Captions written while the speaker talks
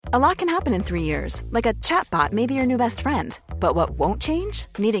A lot can happen in 3 years, like a chatbot may be your new best friend. But what won't change?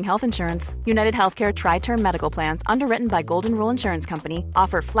 Needing health insurance. United Healthcare Tri-Term Medical Plans, underwritten by Golden Rule Insurance Company,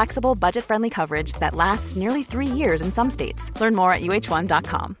 offer flexible, budget-friendly coverage that lasts nearly 3 years in some states. Learn more at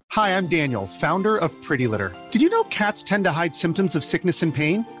uh1.com. Hi, I'm Daniel, founder of Pretty Litter. Did you know cats tend to hide symptoms of sickness and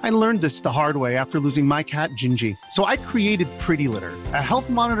pain? I learned this the hard way after losing my cat, Gingy. So I created Pretty Litter, a health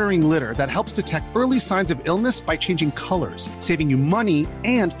monitoring litter that helps detect early signs of illness by changing colors, saving you money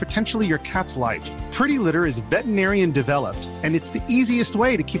and potentially your cat's life. Pretty Litter is veterinarian developed, and it's the easiest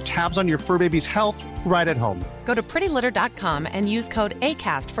way to keep tabs on your fur baby's health right at home. Go to prettylitter.com and use code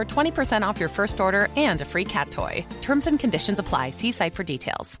ACAST for 20% off your first order and a free cat toy. Terms and conditions apply. See site for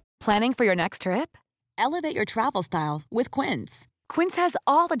details. Planning for your next trip? Elevate your travel style with Quince. Quince has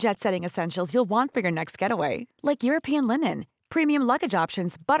all the jet-setting essentials you'll want for your next getaway, like European linen, premium luggage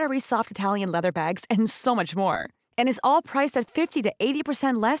options, buttery soft Italian leather bags, and so much more. And is all priced at 50 to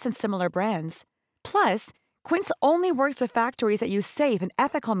 80% less than similar brands. Plus, Quince only works with factories that use safe and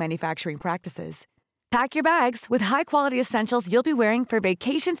ethical manufacturing practices. Pack your bags with high-quality essentials you'll be wearing for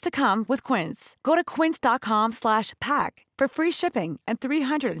vacations to come with Quince. Go to quince.com/pack for free shipping and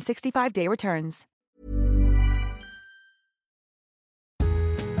 365-day returns.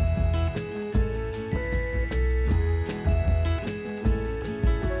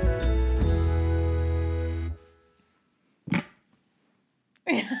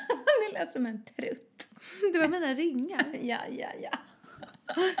 Det lät som en prutt. Det var mina ringar. Ja.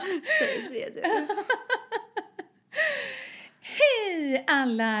 Säg det du. Hej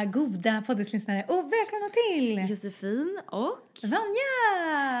alla goda poddlyssnare och välkomna till Josefin och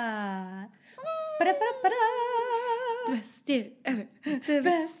Vanja. The best year ever. The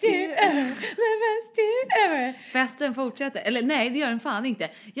best year ever. The best year ever. Festen fortsätter. Eller nej, det gör den fan inte.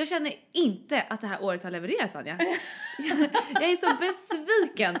 Jag känner inte att det här året har levererat, Vanja. Jag är så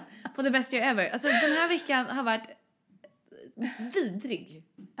besviken på the best year ever. Alltså den här veckan har varit vidrig.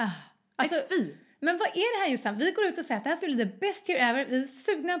 Alltså, fy. Men vad är det här just? Vi går ut och säger att det här ska bli the best year ever. Vi är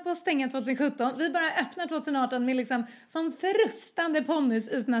sugna på att stänga 2017. Vi bara öppnar 2018 med liksom som förrustande ponnys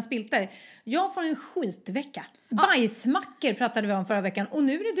i sina spilter. Jag får en skitvecka. Bajsmackor pratade vi om förra veckan. Och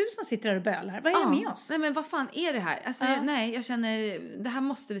nu är det du som sitter där och bölar. Vad är det med oss? Nej men vad fan är det här? Alltså nej, jag känner det här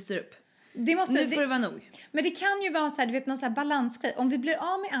måste vi styra upp. Nu får det vara nog. Men det kan ju vara så här, du vet, någon sån här balansgrej. Om vi blir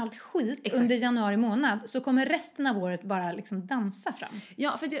av med allt skit under januari månad så kommer resten av året bara liksom dansa fram.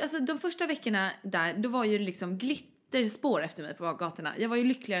 Ja, för det, alltså, de första veckorna där, då var ju liksom glitterspår efter mig på gatorna. Jag var ju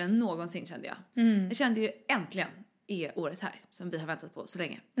lyckligare än någonsin, kände jag. Jag kände ju äntligen är året här som vi har väntat på så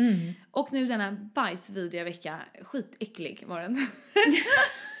länge. Och nu denna bajsvidriga vecka, skitäcklig var den.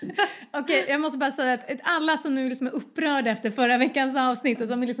 Okej, jag måste bara säga att alla som nu liksom är upprörda efter förra veckans avsnitt och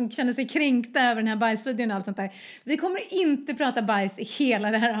som liksom känner sig kränkta över den här bajsvideon och allt sånt där. Vi kommer inte prata bajs i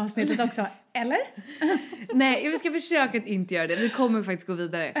hela det här avsnittet också, eller? Nej, vi ska försöka att inte göra det. Vi kommer faktiskt gå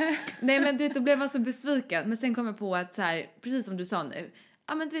vidare. Nej, men du vet, då blev man så besviken. Men sen kom jag på att så här, precis som du sa nu.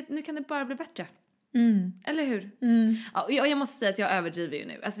 Ja, men du vet, nu kan det bara bli bättre. Eller hur? Ja, jag måste säga att jag överdriver ju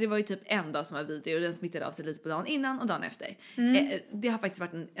nu. Alltså det var ju typ en dag som var vidrig och den smittade av sig lite på dagen innan och dagen efter. Det har faktiskt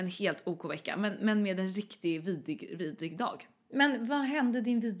varit en helt OK vecka, men med en riktig vidrig dag. Men vad hände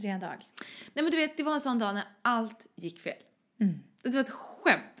din vidriga dag? Nej, men du vet, det var en sån dag när allt gick fel. Det var ett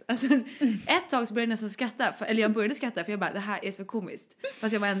skämt. Alltså, ett tag så började jag nästan skratta. Eller jag började skratta för jag bara, det här är så komiskt.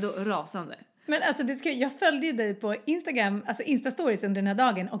 Fast jag var ändå rasande. Men alltså, jag följde ju dig på Instagram, alltså Insta-stories under den här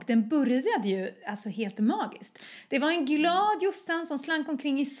dagen. Och den började ju alltså helt magiskt. Det var en glad Jossan som slank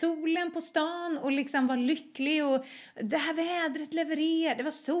omkring i solen på stan. Och liksom var lycklig. Och det här vädret levererade. Det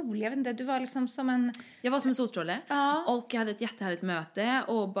var sol, jag vet inte, du var liksom som en... Jag var som en solstråle. Ja. Och jag hade ett jättehärligt möte.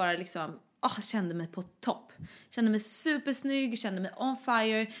 Och bara liksom... kände mig på topp. Kände mig supersnygg, kände mig on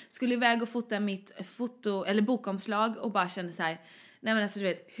fire. Skulle iväg och fota mitt bokomslag och bara kände så här: nej men alltså du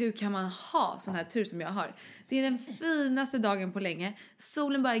vet, hur kan man ha sån här tur som jag har? Det är den finaste dagen på länge.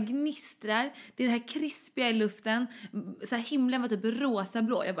 Solen bara gnistrar. Det är det här krispiga i luften. Så här, himlen var typ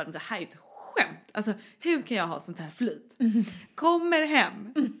rosa-blå. Jag bara, det här är ett skämt. Alltså, hur kan jag ha sånt här flyt? Kommer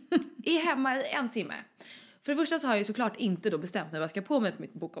hem. Är hemma i 1 timme. För det första så har jag ju såklart inte då bestämt mig vad jag ska på mig på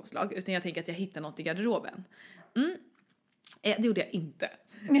mitt bokomslag. Utan jag tänker att jag hittar något i garderoben. Det gjorde jag inte.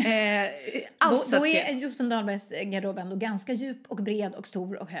 Då är Josefin Dahlbergs garderob ändå ganska djup och bred och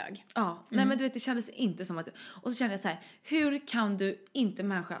stor och hög. Ja, nej men du vet, det kändes inte som att... Och så kände jag så här, hur kan du inte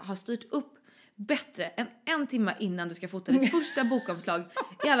människa ha styrt upp bättre än 1 timme innan du ska fota ditt första bokomslag,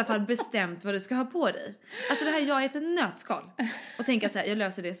 i alla fall bestämt vad du ska ha på dig. Alltså det här, jag är ett nötskal och tänker att så här, jag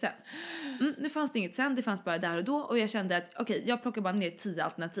löser det sen. Nu fanns det inget sen, det fanns bara där och då, och jag kände att okej, jag plockar bara ner 10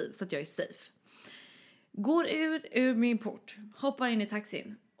 alternativ så att jag är safe. Går ur min port, hoppar in i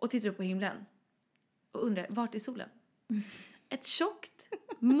taxin och tittar upp på himlen. Och undrar, vart är solen? Ett tjockt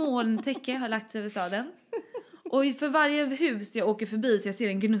molntäcke har lagt sig över staden. Och för varje hus jag åker förbi så jag ser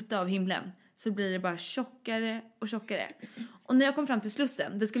en gnutta av himlen, så blir det bara tjockare och tjockare. Och när jag kom fram till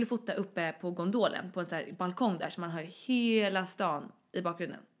Slussen, det skulle fota uppe på gondolen på en sån här balkong där, så man har hela stan i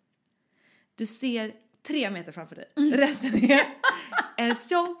bakgrunden. Du ser 3 meter framför dig. Resten är en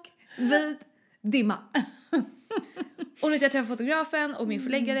tjock, vit dimma. Och nu jag träffar fotografen och min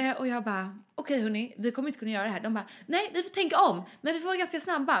förläggare och jag bara, okej hörni, vi kommer inte kunna göra det här. De bara, nej vi får tänka om, men vi får vara ganska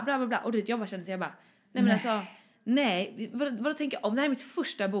snabba, bla bla bla. Och jag bara kände så jag bara, nej men alltså, nej, vadå tänka om? Det här är mitt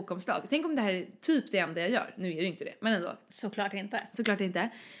första bokomslag. Tänk om det här är typ det enda jag gör. Nu är det inte det, men ändå. Såklart inte. Såklart inte.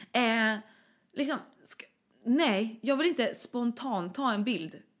 Liksom, nej, jag vill inte spontant ta en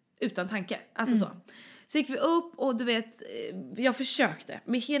bild utan tanke. Alltså så gick vi upp och du vet, jag försökte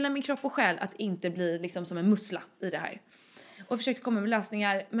med hela min kropp och själ att inte bli liksom som en mussla i det här. Och försökte komma med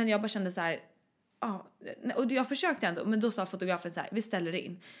lösningar, men jag bara kände så här, och jag försökte ändå, men då sa fotografen så här, vi ställer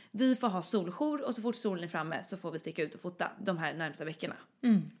in. Vi får ha soljour och så fort solen är framme så får vi sticka ut och fota de här närmsta veckorna.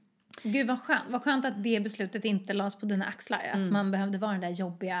 Gud vad skönt att det beslutet inte lades på dina axlar. Att man behövde vara den där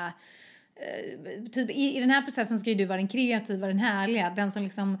jobbiga... typ i den här processen ska ju du vara den kreativa, den härliga, den som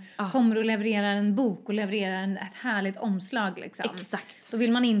liksom kommer och levererar en bok och levererar ett härligt omslag liksom. Exakt. Då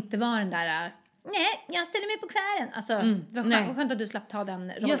vill man inte vara den där, nej, jag ställer mig på kvären. Alltså, vad skönt att du slapp ta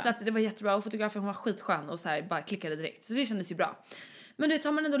den rollen. Jag slapp det var jättebra och fotografen hon var skitskön och så här bara klickade direkt. Så det kändes ju bra. Men du vet,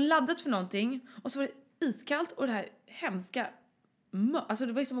 har man ändå laddat för någonting och så var det iskallt och det här hemska alltså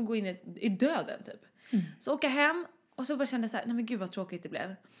det var ju som att gå in i döden typ. Så åka hem och så bara kände jag så här, nej men gud vad tråkigt det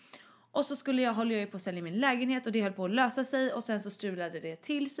blev. Och så höll jag ju på att sälja min lägenhet och det höll på att lösa sig. Och sen så strulade det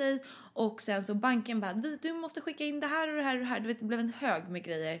till sig. Och sen så banken bara, du måste skicka in det här och det här och det här. Du vet, det blev en hög med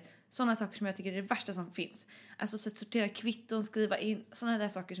grejer. Sådana saker som jag tycker är det värsta som finns. Alltså så sortera kvitton, skriva in. Sådana där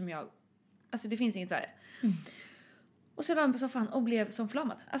saker som alltså det finns inget värre. Och så la jag på soffan och blev som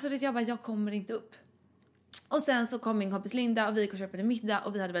förlamad. Alltså det jag bara, jag kommer inte upp. Och sen så kom min kompis Linda och vi gick och köpte middag.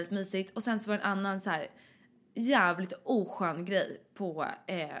 Och vi hade väldigt mysigt. Och sen så var en annan så här... jävligt oskön grej på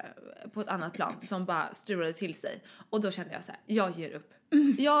ett annat plan som bara strulade till sig. Och då kände jag så här, jag ger upp.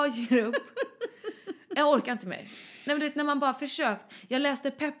 Jag orkar inte mer. Nej, men det, när man bara försökt. Jag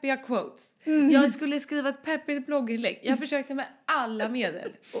läste peppiga quotes. Jag skulle skriva ett peppigt blogginlägg. Jag försökte med alla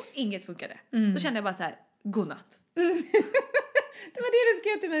medel och inget funkade. Då kände jag bara så här, godnatt. Det var det du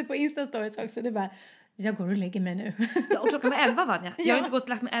skrev till mig på Insta-stories också. Det bara, jag går och lägger mig nu. Ja, och klockan var 11 vann jag. Jag har inte gått och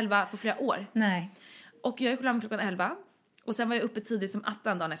lagt mig 11 på flera år. Nej. Och jag gick och la mig klockan 11. Och sen var jag uppe tidigt som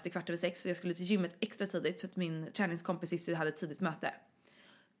 18 dagen efter 6:15. För jag skulle till gymmet extra tidigt. För att min träningskompis Cissi hade ett tidigt möte.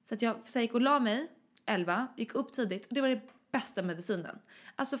 Så att jag gick och la mig 11. Gick upp tidigt. Och det var det bästa medicinen.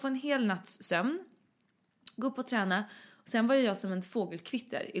 Alltså få en hel natts sömn. Gå upp och träna. Och sen var jag som en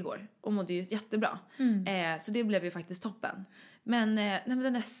fågelkvitter igår. Och mådde ju jättebra. Så det blev ju faktiskt toppen. Men, men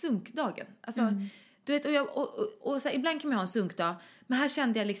den där sunkdagen. Alltså, du vet, och så här, ibland kan man ha en sunkdag. Men här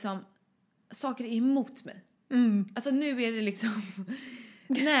kände jag liksom... saker är emot mig. Alltså nu är det liksom...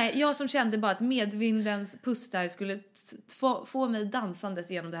 Nej, jag som kände bara att medvindens pustar skulle få mig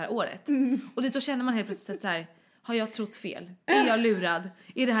dansandes genom det här året. Och då känner man helt plötsligt så här, har jag trott fel? Är jag lurad?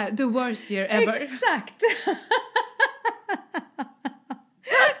 Är det här the worst year ever? Exakt!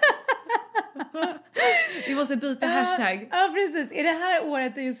 Vi måste byta hashtag. Ja, precis. Är det här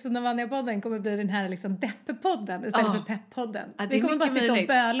året just för Navania-podden kommer bli den här liksom depp-podden istället för pepp-podden? Vi kommer bara sitta och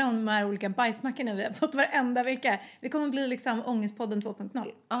böla om de här olika bajsmackorna vi har fått varenda vecka. Vi kommer bli liksom ångestpodden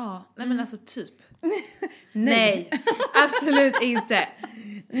 2.0. Ja, nej men alltså typ. Nej, absolut inte.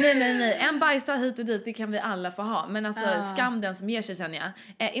 Nej. En bajsdag hit och dit, det kan vi alla få ha. Men alltså skam den som ger sig, känner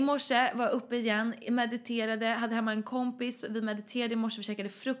jag. I morse var jag uppe igen, mediterade, hade hemma en kompis. Vi mediterade i morse, vi käkade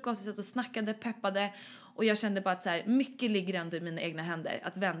frukost, vi satt och snackade, peppade. Och jag kände bara att så här, mycket ligger ändå i mina egna händer.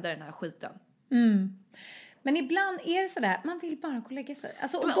 Att vända den här skiten. Men ibland är det sådär, man vill bara gå och lägga sig.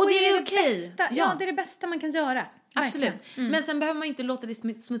 Alltså, och det är det okej. Ja, det är det bästa man kan göra. Absolut. Men sen behöver man inte låta det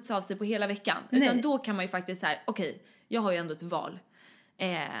smutsa av sig på hela veckan. Utan då kan man ju faktiskt så här, okej, jag har ju ändå ett val.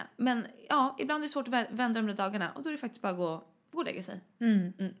 Men ja, ibland är det svårt att vända de där dagarna. Och då är det faktiskt bara att gå och lägga sig.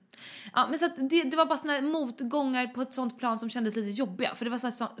 Ja, men så att det var bara såna här motgångar på ett sånt plan som kändes lite jobbiga. För det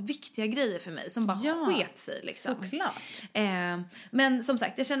var så viktiga grejer för mig som bara sket sig liksom. Såklart. Men som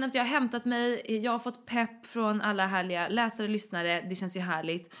sagt, jag känner att jag har hämtat mig. Jag har fått pepp från alla härliga läsare och lyssnare. Det känns ju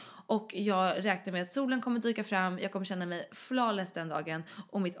härligt. Och jag räknar med att solen kommer dyka fram. Jag kommer känna mig flawless den dagen.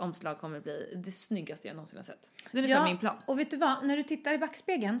 Och mitt omslag kommer bli det snyggaste jag någonsin har sett. Det är ungefär min plan. Och vet du vad? När du tittar i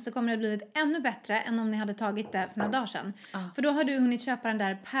backspegeln så kommer det blivit ännu bättre än om ni hade tagit det för några dagar sedan. För då har du hunnit köpa den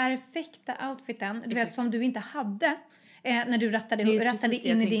där perfekta outfiten. Du vet, som du inte hade. när du rattade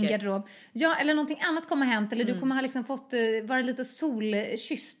in i din garderob. Ja, eller någonting annat kommer ha hänt. Eller du kommer ha liksom fått vara lite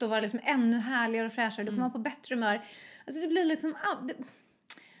solkysst och vara liksom ännu härligare och fräschare. Du kommer vara på bättre humör. Alltså det blir liksom...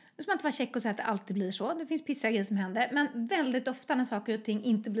 Nu ska man inte vara check och säga att det alltid blir så. Det finns pissiga grejer som händer. Men väldigt ofta när saker och ting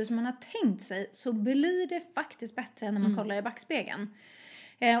inte blir som man har tänkt sig, så blir det faktiskt bättre när man kollar i backspegeln.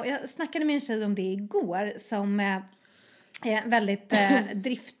 Och jag snackade med en tjej om det igår som... väldigt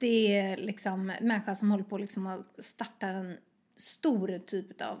driftig liksom, människa som håller på liksom, att starta en stor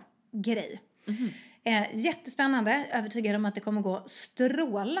typ av grej. Jättespännande, övertygad om att det kommer gå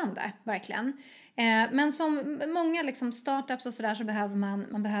strålande, verkligen. Men som många liksom, startups och sådär, så behöver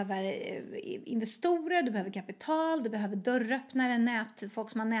man behöver investorer, du behöver kapital, du behöver dörröppnare, folk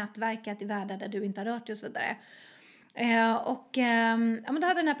som har nätverkat i världar där du inte har rört dig och så vidare. Men då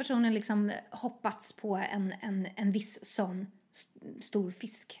hade den här personen liksom hoppats på en viss sån stor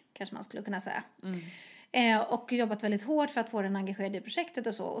fisk, kanske man skulle kunna säga. Och jobbat väldigt hårt för att få den engagerad i projektet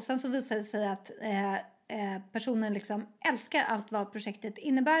och så. Och sen så visade det sig att personen liksom älskar allt vad projektet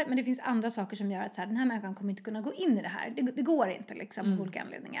innebär, men det finns andra saker som gör att så här, den här människan kommer inte kunna gå in i det här. Det går inte liksom, av olika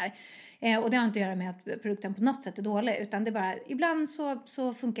anledningar. Och det har inte att göra med att produkten på något sätt är dålig, utan det är bara, ibland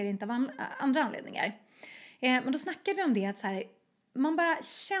så funkar det inte av andra anledningar. Men då snackade vi om det att så här, man bara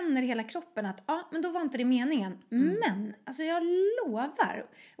känner i hela kroppen att men då var inte det meningen. Men, alltså jag lovar.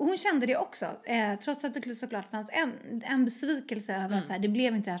 Och hon kände det också. Trots att det såklart fanns en besvikelse över att så här, det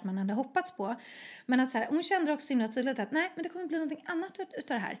blev inte det som man hade hoppats på. Men att så här, hon kände också himla tydligt att nej, men det kommer bli någonting annat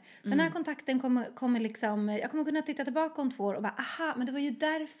utav det här. Den här kontakten kommer liksom, jag kommer kunna titta tillbaka om 2 år och bara, aha, men det var ju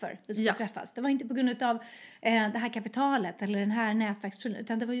därför vi skulle träffas. Det var inte på grund av det här kapitalet eller den här nätverksprocessen,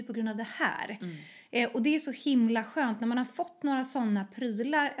 utan det var ju på grund av det här. Och det är så himla skönt. När man har fått några sådana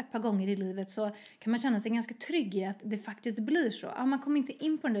prylar ett par gånger i livet, så kan man känna sig ganska trygg i att det faktiskt blir så. Man kommer inte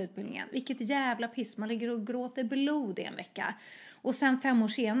in på den där utbildningen. Vilket jävla piss. Man ligger och gråter blod i en vecka. Och sen 5 år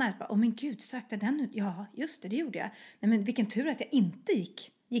senare, men gud, sökte den ut? Ja, just det gjorde jag. Nej, men vilken tur att jag inte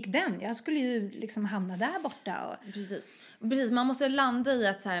gick den. Jag skulle ju liksom hamna där borta. Precis, man måste landa i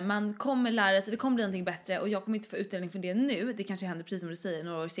att så här, man kommer lära sig, det kommer bli någonting bättre, och jag kommer inte få utdelning för det nu. Det kanske händer precis som du säger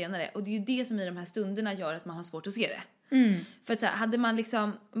några år senare. Och det är ju det som i de här stunderna gör att man har svårt att se det. För att så här, hade man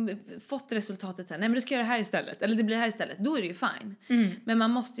liksom fått resultatet så här, nej men du ska göra det här istället, eller det blir det här istället, då är det ju fine. Men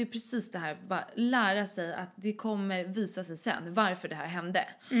man måste ju precis det här bara lära sig att det kommer visa sig sen varför det här hände.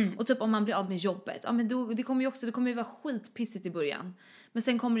 Och typ om man blir av med jobbet, men det kommer ju vara skitpissigt i början. Men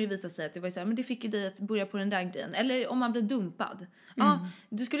sen kommer det visa sig att det var så här, men det fick ju dig att börja på den där grejen. Eller om man blir dumpad.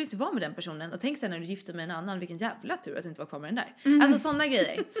 Du skulle inte vara med den personen. Och tänk sen när du gifter med en annan, vilken jävla tur att du inte var kvar med den där. Alltså sådana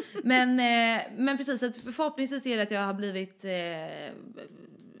grejer. Men precis, att förhoppningsvis är det att jag har blivit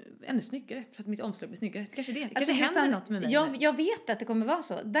ännu snyggare. För att mitt omslag blir snyggare. Kanske det. Kanske händer något med mig. Jag vet att det kommer vara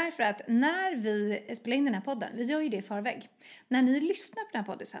så. Därför att när vi spelar in den här podden, vi gör ju det i förväg. När ni lyssnar på den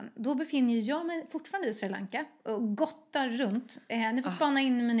här podden sen, då befinner jag mig fortfarande i Sri Lanka och gottar runt. Ni får spana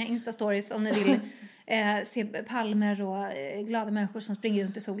in mina Insta-stories om ni vill se palmer och glada människor som springer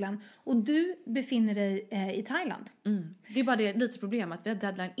runt i solen. Och du befinner dig i Thailand. Det är bara det lite problem att vi har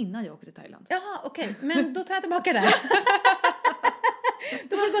deadline innan jag åker till Thailand. Jaha, okej. Men då tar jag tillbaka det.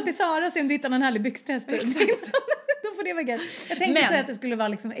 Då får du gå till Sara och se om du hittar någon härlig byxtest. Då får det vara gött. Jag tänkte säga att det skulle vara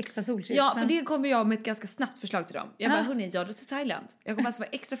liksom extra solkyss. Ja, för det kommer jag med ett ganska snabbt förslag till dem. Jag bara, hörni, jag drar till Thailand. Jag kommer alltså vara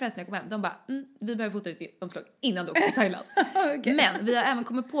extra fräs när jag kommer hem. De bara, vi behöver fota ditt omslag innan du åker till Thailand. Okay. Men vi har även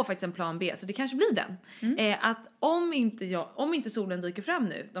kommit på faktiskt en plan B, så det kanske blir den. Att om inte solen dyker fram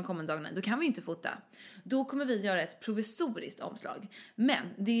nu de kommande dagarna, då kan vi inte fota. Då kommer vi göra ett provisoriskt omslag. Men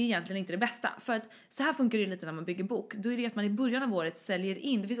det är egentligen inte det bästa. För att så här funkar det lite när man bygger bok. Då är det att man i början av året säljer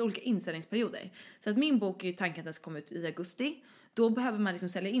in. Det finns olika insäljningsperioder. Så att min bok är ju tanken att den ska komma ut i augusti. Då behöver man liksom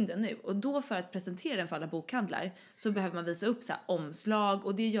sälja in den nu. Och då för att presentera den för alla bokhandlar så behöver man visa upp så här omslag.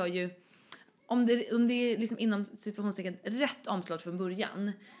 Och det gör ju, om det är liksom inom situationstecken rätt omslag från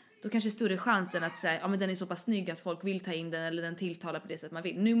början, då kanske större chansen att säga, men den är så pass snygg att folk vill ta in den, eller den tilltalar på det sätt man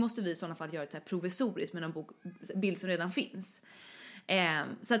vill. Nu måste vi i sådana fall göra ett så här provisoriskt med någon bild som redan finns.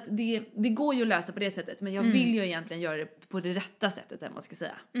 Så att det går ju att lösa på det sättet, men jag vill ju egentligen göra det på det rätta sättet, än man ska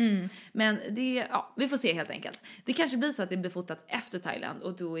säga. Men vi får se helt enkelt. Det kanske blir så att det blir fotat efter Thailand,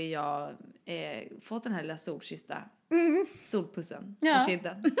 och då är jag fått den här lilla solkyssta solpussen på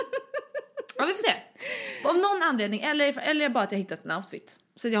kinden. Ja, vi får se. Av någon anledning, eller bara att jag hittat en outfit.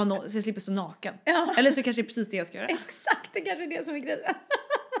 Så jag slipper stå naken. Ja. Eller så kanske det är precis det jag ska göra. Exakt, det kanske är det som är grejen.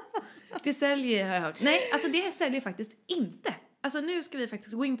 Det säljer, har jag hört. Nej, alltså det säljer faktiskt inte. Alltså nu ska vi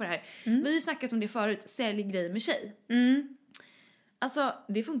faktiskt gå in på det här. Vi har ju snackat om det förut, sälj grejer med tjej. Alltså,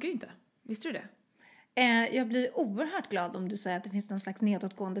 det funkar ju inte. Visste du det? Jag blir oerhört glad om du säger att det finns någon slags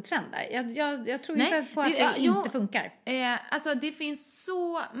nedåtgående trend där. Jag tror inte på att det inte funkar. Alltså det finns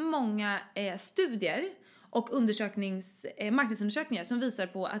så många studier och marknadsundersökningar som visar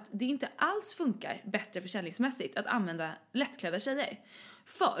på att det inte alls funkar bättre försäljningsmässigt att använda lättklädda tjejer.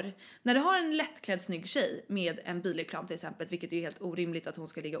 För när du har en lättklädd snygg tjej med en bilreklam till exempel, vilket är ju helt orimligt att hon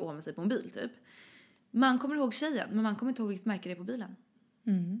ska ligga ovanför sig på en bil typ. Man kommer ihåg tjejen, men man kommer inte ihåg vilket märke det är på bilen.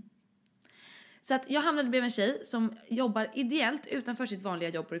 Så att jag hamnade bredvid en tjej som jobbar ideellt utanför sitt vanliga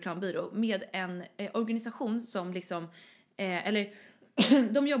jobb på reklambyrå med en organisation som liksom,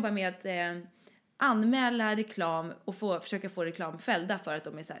 de jobbar med att anmäla reklam och försöka få reklam fällda för att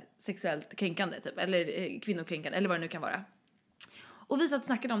de är så här sexuellt kränkande typ, eller kvinnokränkande eller vad det nu kan vara. Och vi satt och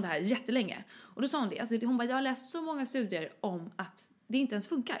snackade om det här jättelänge. Och då sa hon det, alltså hon bara, jag har läst så många studier om att det inte ens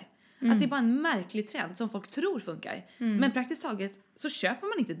funkar. Att det är bara en märklig trend som folk tror funkar. Men praktiskt taget så köper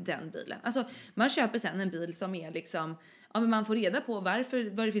man inte den bilen. Alltså man köper sen en bil som är liksom, ja men man får reda på vad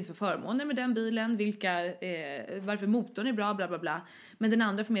det finns för förmåner med den bilen, varför motorn är bra, bla bla bla. Men den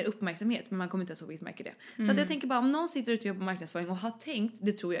andra får mer uppmärksamhet, men man kommer inte ens ihåg vilket märke det. Så att jag tänker bara, om någon sitter ute och jobbar på marknadsföring och har tänkt,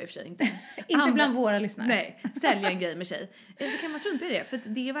 det tror jag i och för sig inte. Inte bland våra lyssnare. Nej, sälja en grej med sig. Så kan man strunta i det, för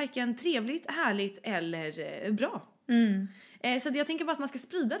det är varken trevligt, härligt eller bra. Så jag tänker bara att man ska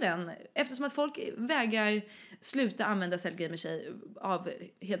sprida den, eftersom att folk vägrar sluta använda säljgrejer med sig av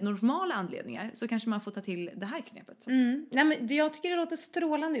helt normala anledningar, så kanske man får ta till det här knepet. Nej, men jag tycker det låter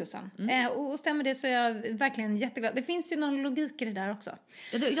strålande, Jossan. Och stämmer det så är jag verkligen jätteglad. Det finns ju någon logik i det där också.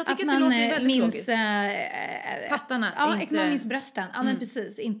 Jag tycker att det låter väldigt logiskt. Pattarna, ja, inte... man minns brösten. Ja, men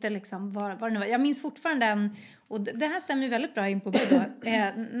precis. Inte liksom vad det nu var. Jag minns fortfarande den, och det här stämmer ju väldigt bra in på bio.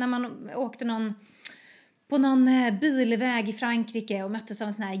 När man åkte på någon bilväg i Frankrike och möttes av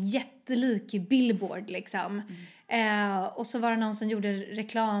en sån här jättelik billboard liksom. Och så var det någon som gjorde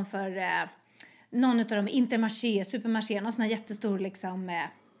reklam för någon av dem, Intermarché, Supermarché, någon sån här jättestor liksom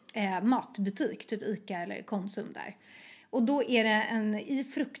matbutik, typ Ica eller Konsum där. Och då är det i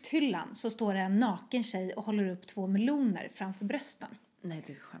frukthyllan så står det en naken tjej och håller upp 2 meloner framför brösten. Nej,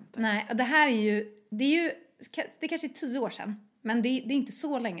 du skämtar. Nej, och det här är det kanske är 10 år sedan. Men det är inte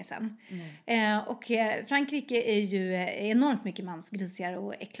så länge sedan. Och Frankrike är ju enormt mycket mansgrisigare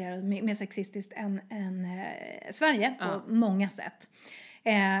och äckligare och mer sexistiskt än Sverige på många sätt.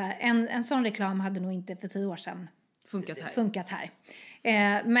 En sån reklam hade nog inte för 10 år sedan funkat här.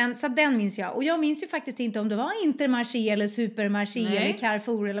 Men så den minns jag. Och jag minns ju faktiskt inte om det var Intermarché eller Supermarché eller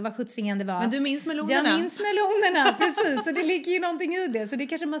Carrefour eller vad skjutsingen det var. Men du minns melonerna. Jag minns melonerna, precis. Så det ligger ju någonting i det. Så det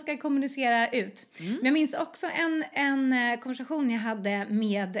kanske man ska kommunicera ut. Men jag minns också en konversation jag hade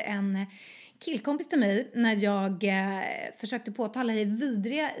med en killkompis till mig när jag försökte påtala det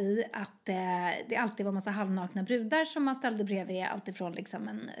vidriga i att det alltid var massa halvnakna brudar som man ställde bredvid, alltifrån liksom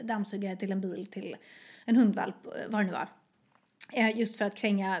en dammsugare till en bil till en hundvalp, vad det nu var. Just för att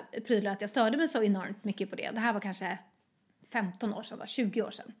kränga prylar, att jag störde mig så enormt mycket på det. Det här var kanske 15 år sedan, 20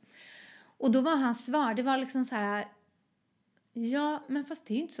 år sedan. Och då var hans svar, det var liksom så här, ja men fast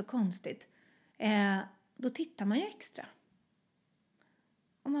det är ju inte så konstigt. Då tittar man ju extra.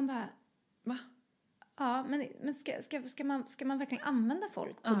 Och man bara, va? Ja, men ska man verkligen använda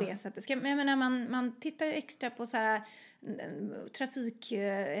folk på det sättet? Jag menar, man tittar ju extra på så här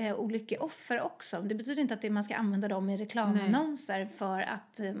trafikolyckeoffer också. Det betyder inte att man ska använda dem i reklamannonser för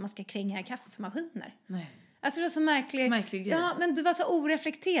att man ska kränga kaffemaskiner. Nej. Alltså det var så märklig. Ja, men det var så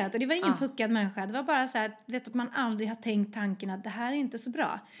oreflekterat och det var ingen puckad människa. Det var bara så här, vet att man aldrig har tänkt tanken att det här är inte så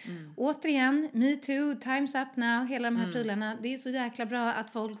bra. Återigen, me too, time's up now, hela de här prylarna. Det är så jäkla bra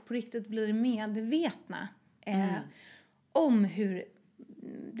att folk på riktigt blir medvetna om hur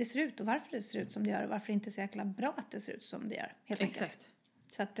det ser ut och varför det ser ut som det gör och varför det inte är så jäkla bra att det ser ut som det gör. Helt enkelt. Exakt.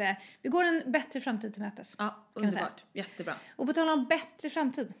 Så att vi går en bättre framtid till mötes. Ja, underbart. Jättebra. Och på tal om bättre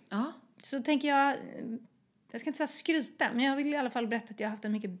framtid. Så tänker jag ska inte säga skryta, men jag vill i alla fall berätta att jag har haft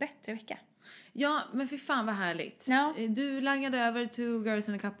en mycket bättre vecka. Ja, men för fan vad härligt. Ja. Du langade över 2 girls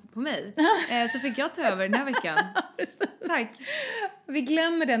and a cup på mig. Så fick jag ta över den här veckan. Tack. Vi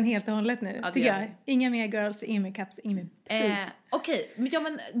glömmer den helt och hållet nu, tycker jag. Inga mer girls, inga mer cups, inga mer Okej,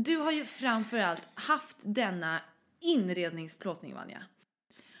 men du har ju framförallt haft denna inredningsplåtning, Vanja.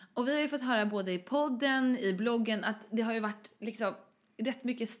 Och vi har ju fått höra både i podden, i bloggen, att det har ju varit liksom rätt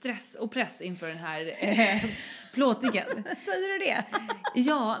mycket stress och press inför den här plåtningen. Säger du det?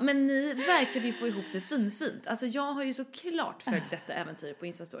 Ja, men ni verkade ju få ihop det fint. Alltså jag har ju såklart följt detta äventyr på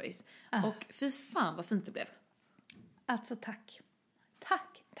Insta-stories. Och fy fan vad fint det blev. Alltså tack.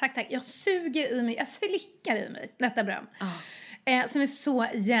 Jag suger i mig, jag slickar i mig detta beröm. Som är så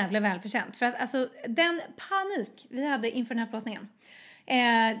jävla välförtjänt. För att alltså den panik vi hade inför den här plåtningen.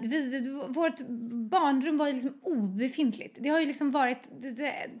 Vårt barnrum var ju liksom obefintligt. Det har ju liksom varit,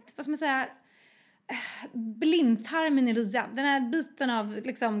 vad ska man säga, blindtarmen i Lian. Den här biten av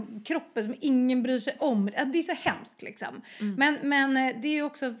liksom kroppen som ingen bryr sig om. Det är så hemskt liksom. Men det är ju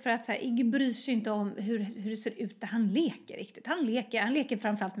också för att så här, Iggy bryr sig inte om hur det ser ut där han leker riktigt. Han leker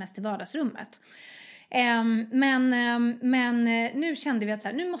framförallt mest i vardagsrummet. Men nu kände vi att så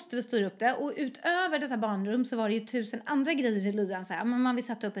här, nu måste vi styra upp det. Och utöver detta barnrum så var det ju 1000 andra grejer i Lian. Så här, man vill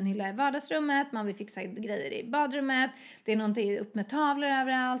sätta upp en hylla i vardagsrummet. Man vill fixa grejer i badrummet. Det är någonting upp med tavlor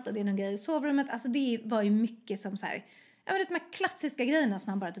överallt. Och det är någon grej i sovrummet. Alltså det var ju mycket som så här... Jag vet, de här klassiska grejerna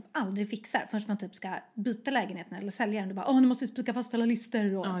som man bara typ aldrig fixar. Förrän man typ ska byta lägenheten eller sälja den. Du bara, nu måste vi spika fast alla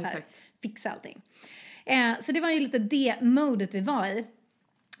listor och så här, fixa allting. Så det var ju lite det modet vi var i.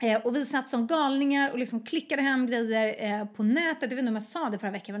 Och vi satt som galningar och liksom klickade hem grejer på nätet. Jag vet inte om jag sa det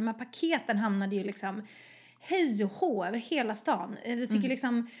förra veckan, men de här paketen hamnade ju liksom hej och hå över hela stan. Vi fick ju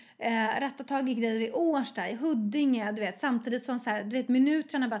liksom rätta tag i grejer i Årsta, i Huddinge, du vet. Samtidigt som så här, du vet,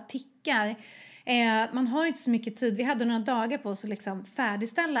 minuterna bara tickar. Man har inte så mycket tid. Vi hade några dagar på oss att liksom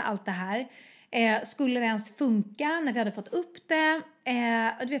färdigställa allt det här. Skulle det ens funka när vi hade fått upp det?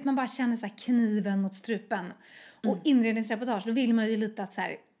 Du vet, man bara känner så här kniven mot strupen. Och inredningsreportage, då vill man ju lite att så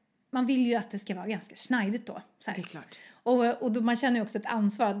här, man vill ju att det ska vara ganska snajdigt då. Så här. Det är klart. Och då man känner ju också ett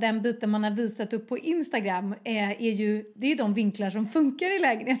ansvar. Den biten man har visat upp på Instagram är ju de vinklar som funkar i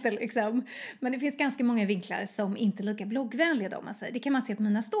lägenheten liksom. Men det finns ganska många vinklar som inte är lika bloggvänliga då, man säger. Det kan man se på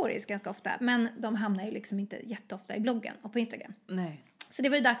mina stories ganska ofta. Men de hamnar ju liksom inte jätteofta i bloggen och på Instagram. Nej. Så det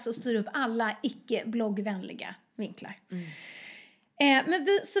var ju dags att styra upp alla icke-bloggvänliga vinklar. Men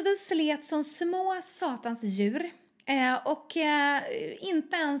vi slet som små satans djur. Och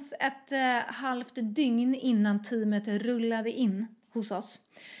inte ens ett halvt dygn innan teamet rullade in hos oss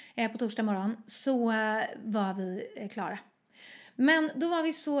på torsdag morgon så var vi klara. Men då var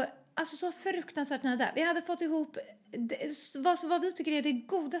vi så fruktansvärt nöjda. Vi hade fått ihop vad vi tycker är det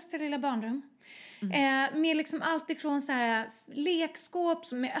godaste lilla barnrum. Med liksom allt ifrån så här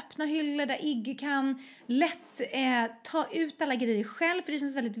lekskåp med öppna hyllor där Iggy kan lätt ta ut alla grejer själv, för det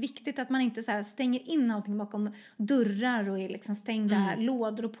känns väldigt viktigt att man inte så här stänger in allting bakom dörrar och är liksom stängda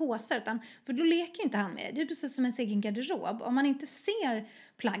lådor och påsar, utan för då leker ju inte han med det. Det är precis som en egen garderob. Om man inte ser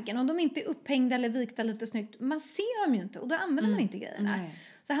plaggen och de inte är upphängda eller vikta lite snyggt, man ser dem ju inte och då använder man inte grejerna. Nej.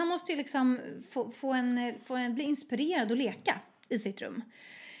 Så han måste ju liksom bli inspirerad och leka i sitt rum.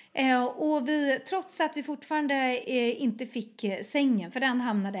 Och vi, trots att vi fortfarande inte fick sängen, för den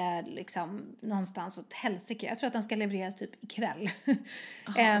hamnade liksom någonstans åt helsike. Jag tror att den ska levereras typ ikväll.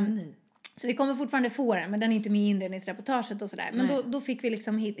 Så vi kommer fortfarande få den, men den är inte med i inredningsreportaget och sådär. Men då fick vi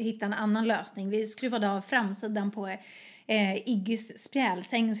liksom hitta en annan lösning. Vi skruvade av framsidan på Iggys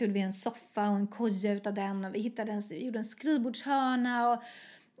spjälsäng, så gjorde vi en soffa och en koja utav den. Och vi gjorde en skrivbordshörna och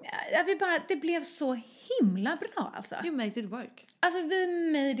det blev så himla bra alltså. You made it work. Alltså vi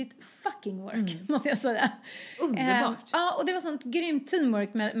made it fucking work, måste jag säga. Underbart. Ja, och det var sånt grymt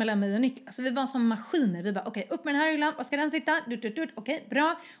teamwork mellan mig och Niklas. Alltså vi var som maskiner. Vi bara, okej, upp med den här hyllan. Var ska den sitta? Okej,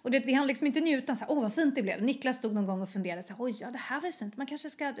 bra. Och vi hann liksom inte njuta. Så vad fint det blev. Niklas stod någon gång och funderade. Så oj, det här var fint. Man kanske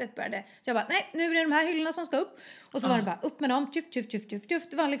ska börja det. Jag bara, nej, nu är det de här hyllorna som ska upp. Och så var det bara, upp med dem. Tjuff.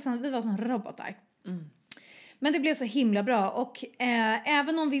 Det var liksom, vi var som robotar. Men det blev så himla bra. Och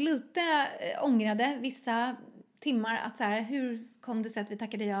även om vi lite ångrade vissa timmar att så här, hur kom det sig att vi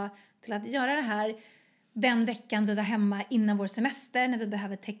tackade ja till att göra det här den veckan vi var hemma innan vår semester, när vi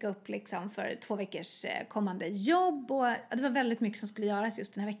behöver täcka upp liksom för 2 veckors kommande jobb, och det var väldigt mycket som skulle göras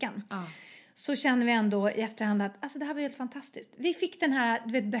just den här veckan. Så känner vi ändå i efterhand att alltså, det här var helt fantastiskt. Vi fick den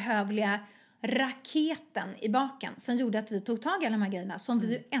här behövliga raketen i baken som gjorde att vi tog tag i alla de här grejerna som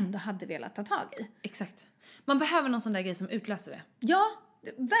vi ju ändå hade velat ta tag i. Exakt. Man behöver någon sån där grej som utlöser det. Ja,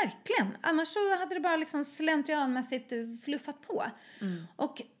 verkligen. Annars så hade det bara liksom slentrianmässigt fluffat på.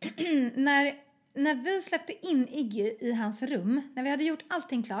 Och när vi släppte in Iggy i hans rum, när vi hade gjort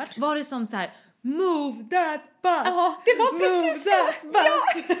allting klart. Var det som så här: move that bus. Ja, det var precis så. Ja,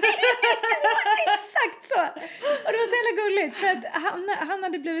 exakt så. Och det var så jävla gulligt. För att han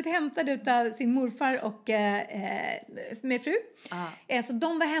hade blivit hämtad av sin morfar och med fru. Så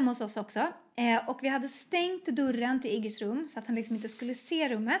de var hemma hos oss också. Och vi hade stängt dörren till Iggys rum så att han liksom inte skulle se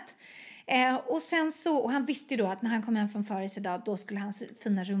rummet. Och sen så, och han visste ju då att när han kom hem från Paris idag, då skulle hans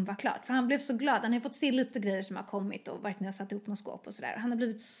fina rum vara klart. För han blev så glad. Han har fått se lite grejer som har kommit och varit med och satt upp något skåp och sådär. Han har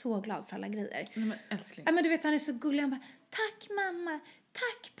blivit så glad för alla grejer. Men älskling. Ja, men du vet, han är så gullig. Han bara, tack mamma,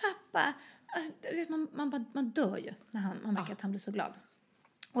 tack pappa. Alltså, du vet, man dör ju när man märker att han blir så glad.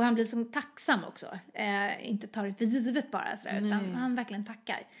 Och han blir så tacksam också. Inte tar det för givet bara sådär, utan han verkligen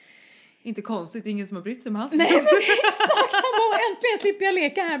tackar. inte konstigt, ingen som har brytt sig med hans. Nej, men exakt. Han bara, äntligen slipper jag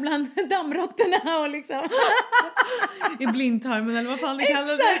leka här bland dammråttorna och liksom. I blindtarmen eller vad fan det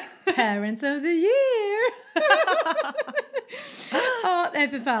kallas. Exakt. Parents of the year. Ja, nej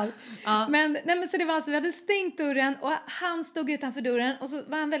för fan. Ja. Men så det var alltså, vi hade stängt dörren och han stod utanför dörren och så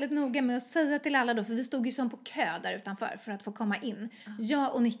var han väldigt noga med att säga till alla då, för vi stod ju som på kö där utanför för att få komma in.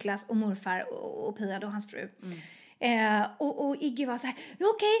 Jag och Niklas och morfar och Pia då, hans fru. Och Iggy var så här: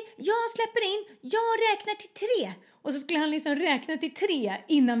 okej, jag släpper in, jag räknar till 3. Och så skulle han liksom räkna till 3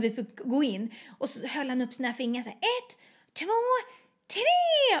 innan vi fick gå in. Och så höll han upp sina fingrar så här: 1, 2, 3.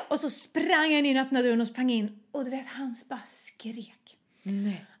 Och så sprang han in, öppnade dörren och sprang in. Och du vet, han bara skrek.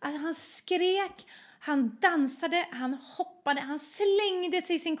 Nej. Alltså han skrek, han dansade, han hoppade, han slängde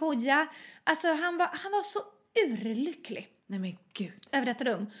sig i sin koja. Alltså han var så urlycklig. Nej men gud. Över detta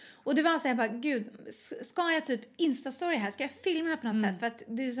rum. Och det var så här, bara, gud, ska jag typ instastory här? Ska jag filma här på något sätt? För att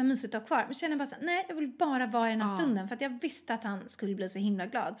det är så mysigt att ha kvar. Men känner bara så här, nej, jag vill bara vara i den här stunden. För att jag visste att han skulle bli så himla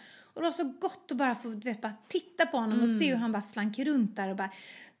glad. Och det var så gott att bara få, bara titta på honom och se hur han bara slank runt där och bara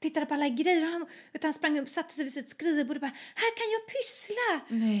tittade på alla grejer. Och han sprang upp, satte sig vid sitt skrivbord och bara, här kan jag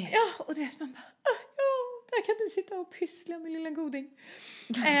pyssla. Nej. Ja, och du vet, man bara, där kan du sitta och pyssla med lilla goding.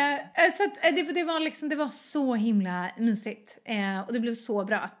 Så att det var så himla mysigt. Och det blev så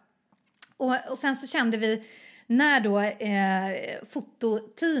bra. Och sen så kände vi, när då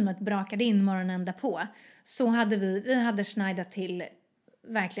fototeamet brakade in morgonen därpå, så hade vi hade snajdat till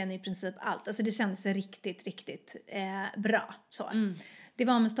verkligen i princip allt. Alltså det kändes riktigt, riktigt bra. Så. Det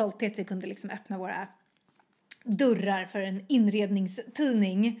var med stolthet vi kunde liksom öppna våra dörrar för en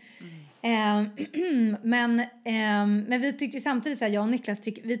inredningstidning. Men vi tyckte samtidigt så här, jag och Niklas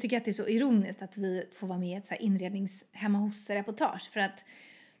vi tycker att det är så ironiskt att vi får vara med i ett så här inrednings hemma hos-reportage, för att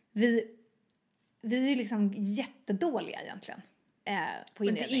vi är ju liksom jättedåliga egentligen på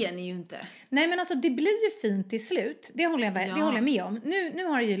inredning. Men det är ni ju inte. Nej, men alltså det blir ju fint till slut. Det håller jag med om. Nu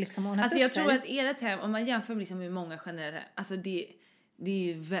har det ju liksom ordnat alltså upp jag sig. tror att ert hem, om man jämför liksom med många generella, alltså det är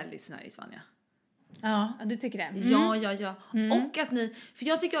ju väldigt snarigt, Vanja. Ja, du tycker det? Ja. Och att ni, för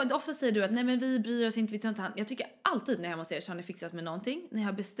jag tycker ofta säger du att nej men vi bryr oss inte, vi tar inte hand. Jag tycker alltid när jag måste er så har ni fixat med någonting. Ni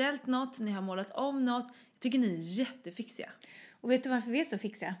har beställt något, ni har målat om något. Jag tycker ni är jättefixiga. Och vet du varför vi är så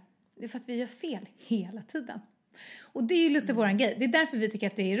fixiga? Det är för att vi gör fel hela tiden. Och det är ju lite våran grej. Det är därför vi tycker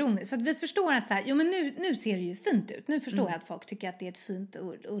att det är ironiskt. För att vi förstår att så här, jo men nu ser det ju fint ut. Nu förstår jag att folk tycker att det är ett fint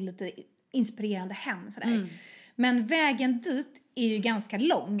och lite inspirerande hem. Sådär. Men vägen dit är ju ganska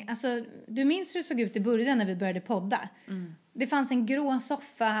lång. Alltså, du minns hur det såg ut i början när vi började podda. Det fanns en grå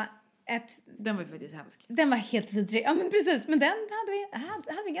soffa. Den var ju faktiskt hemsk. Den var helt vidrig. Ja men precis. Men den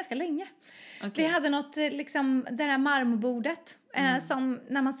hade vi ganska länge. Okay. Vi hade något, liksom, det här marmorbordet. Som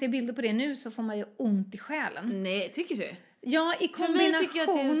när man ser bilder på det nu så får man ju ont i själen. Nej, tycker du? Ja, i kombination. För mig tycker jag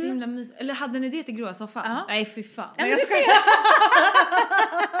att det är så himla mysigt. Eller hade ni det till gråa soffan? Ja. Nej, fy fan. Ja, jag ska...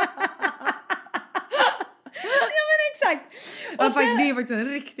 Exakt. Och sen, det är faktiskt en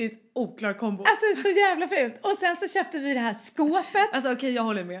riktigt oklar kombo. Alltså så jävla fult. Och sen så köpte vi det här skåpet. Alltså okej, jag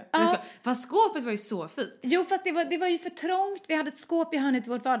håller med. Fast skåpet var ju så fint. Jo, fast det var ju för trångt. Vi hade ett skåp i hörnet i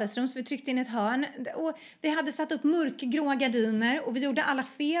vårt vardagsrum, så vi tryckte in ett hörn. Och vi hade satt upp mörkgråa gardiner. Och vi gjorde alla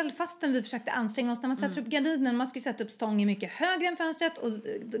fel fastän vi försökte anstränga oss. När man sätter upp gardinen, man skulle sätta upp stången mycket högre än fönstret. Och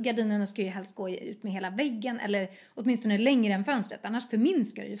gardinerna skulle ju helst gå ut med hela väggen. Eller åtminstone längre än fönstret. Annars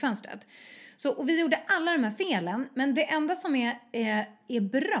förminskar ju fönstret. Så, och vi gjorde alla de här felen. Men det enda som är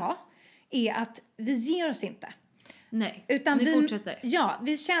bra är att vi ger oss inte. Nej, utan ni fortsätter. Ja,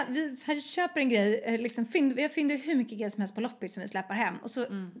 vi köper en grej. Liksom vi har fyndat hur mycket grejer som helst på loppis som vi släpper hem. Och så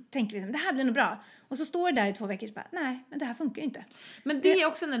tänker vi, det här blir nog bra. Och så står det där i 2 veckor och bara, nej, men det här funkar ju inte. Men det är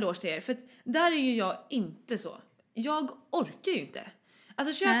också en eloge till er. För att där är ju jag inte så. Jag orkar ju inte.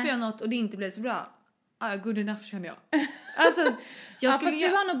 Alltså köper jag något och det inte blir så bra. Good enough känner jag. Alltså, fast du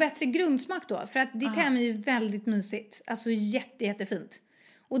har nog bättre grundsmak då. För att ditt hem är ju väldigt mysigt. Alltså jättefint.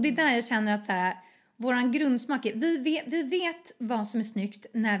 Och det är där jag känner att så här, våran grundsmak är, vi vet vad som är snyggt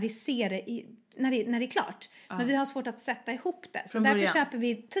när vi ser det när det är klart. Men vi har svårt att sätta ihop det. Så därför köper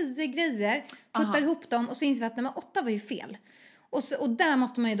vi 10 grejer, puttar ihop dem och så inser vi att nummer 8 var ju fel. Och där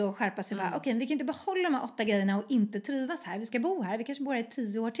måste man ju då skärpa sig. Okej, vi kan inte behålla de här 8 grejerna och inte trivas här. Vi ska bo här. Vi kanske bor här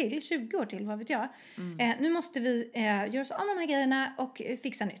 10 år till, 20 år till, vad vet jag. Nu måste vi göra oss av de här grejerna och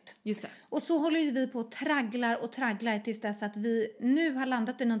fixa nytt. Just det. Och så håller ju vi på och tragglar tills dess att vi nu har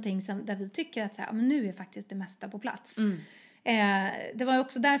landat i någonting där vi tycker att så här, men nu är faktiskt det mesta på plats. Det var ju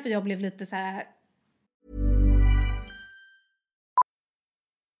också därför jag blev lite så här...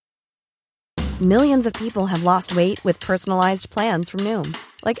 Millions of people have lost weight with personalized plans from Noom.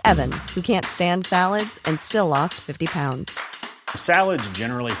 Like Evan, who can't stand salads and still lost 50 pounds. Salads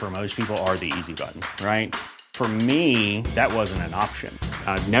generally for most people are the easy button, right? For me, that wasn't an option.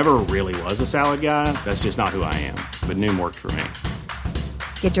 I never really was a salad guy. That's just not who I am. But Noom worked for me.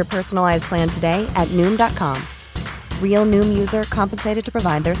 Get your personalized plan today at Noom.com. Real Noom user compensated to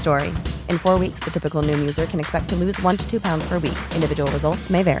provide their story. In 4 weeks, the typical Noom user can expect to lose 1 to 2 pounds per week. Individual results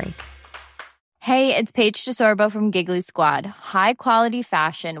may vary. Hey, it's Paige DeSorbo from Giggly Squad. High quality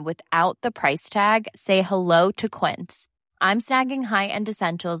fashion without the price tag. Say hello to Quince. I'm snagging high-end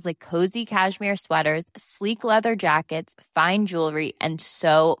essentials like cozy cashmere sweaters, sleek leather jackets, fine jewelry, and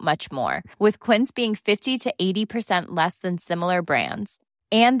so much more. With Quince being 50 to 80% less than similar brands.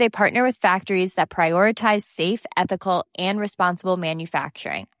 And they partner with factories that prioritize safe, ethical, and responsible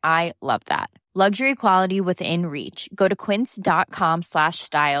manufacturing. I love that. Luxury quality within reach. Go to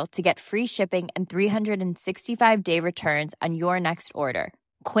quince.com/style to get free shipping and 365-day returns on your next order.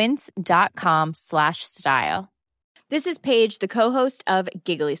 Quince.com/style. This is Paige, the co-host of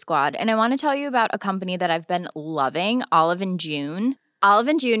Giggly Squad, and I want to tell you about a company that I've been loving, Olive & June.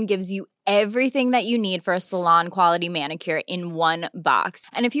 Olive & June gives you everything that you need for a salon-quality manicure in one box.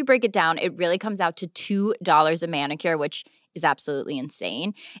 And if you break it down, it really comes out to $2 a manicure, which is absolutely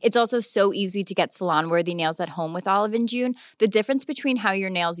insane. It's also so easy to get salon-worthy nails at home with Olive & June. The difference between how your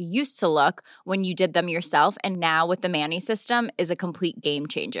nails used to look when you did them yourself and now with the Mani system is a complete game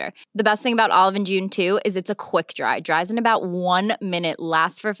changer. The best thing about Olive & June, too, is it's a quick dry. Dries in about 1 minute,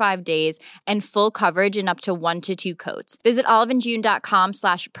 lasts for 5 days, and full coverage in up to 1 to 2 coats. Visit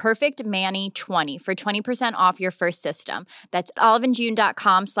oliveandjune.com/perfectmani20 for 20% off your first system. That's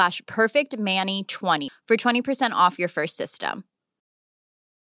oliveandjune.com/perfectmani20 for 20% off your first system.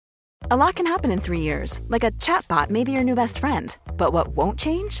 A lot can happen in 3 years, like a chatbot may be your new best friend. But what won't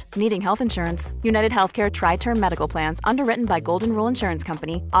change? Needing health insurance. United Healthcare Tri-Term Medical Plans, underwritten by Golden Rule Insurance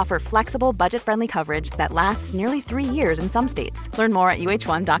Company, offer flexible, budget-friendly coverage that lasts nearly 3 years in some states. Learn more at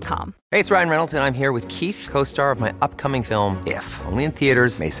uh1.com. Hey, it's Ryan Reynolds, and I'm here with Keith, co-star of my upcoming film, If, only in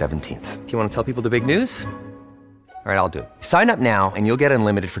theaters May 17th. Do you want to tell people the big news? All right, I'll do it. Sign up now and you'll get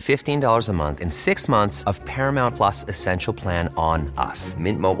unlimited for $15 a month and 6 months of Paramount Plus Essential Plan on us.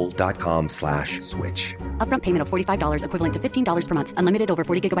 MintMobile.com/switch. Upfront payment of $45 equivalent to $15 per month. Unlimited over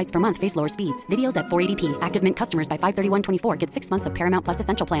 40 gigabytes per month. Face lower speeds. Videos at 480p. Active Mint customers by 531.24 get 6 months of Paramount Plus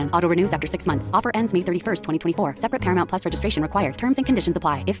Essential Plan. Auto renews after 6 months. Offer ends May 31st, 2024. Separate Paramount Plus registration required. Terms and conditions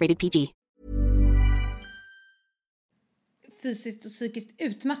apply if rated PG. Fysiskt och psykiskt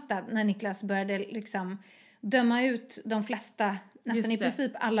utmattad när Niklas började liksom döma ut de flesta, nästan i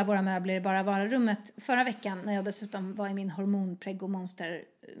princip alla våra möbler i bara vararummet förra veckan, när jag dessutom var i min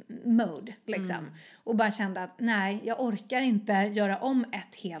hormonpreggo-monster-mode liksom. Och bara kände att nej, jag orkar inte göra om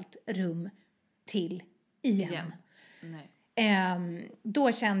ett helt rum till igen. Nej.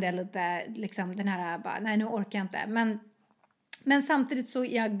 Då kände jag lite liksom den här bara, nej nu orkar jag inte. Men samtidigt så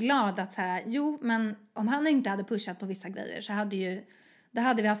är jag glad att så här, jo, men om han inte hade pushat på vissa grejer så då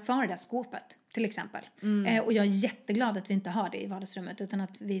hade vi haft kvar det där skåpet till exempel. Och jag är jätteglad att vi inte har det i vardagsrummet, utan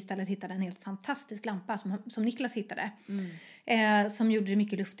att vi istället hittade en helt fantastisk lampa som Niklas hittade. Som gjorde det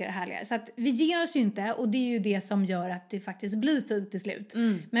mycket luftigare och härligare. Så att vi ger oss ju inte, och det är ju det som gör att det faktiskt blir fint till slut.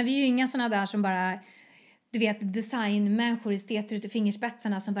 Men vi är ju inga såna där som bara, du vet, designmänniskor, esteter ut i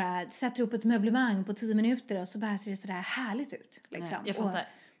fingerspetsarna som bara sätter upp ett möblemang på 10 minuter och så bara ser det sådär härligt ut. Liksom. Nej, jag fattar.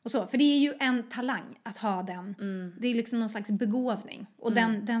 Och så, för det är ju en talang att ha den. Det är liksom någon slags begåvning. Och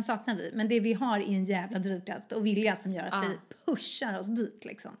den saknar vi. Men det vi har är en jävla drivkraft och vilja som gör att vi pushar oss dit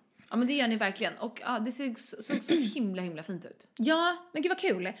liksom. Ja, men det gör ni verkligen. Och ja, det såg så himla fint ut. Ja, men gud vad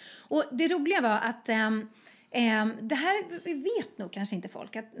kul. Och det roliga var att det här vet nog kanske inte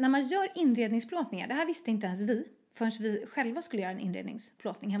folk. Att när man gör inredningsplåtningar, det här visste inte ens vi förrän vi själva skulle göra en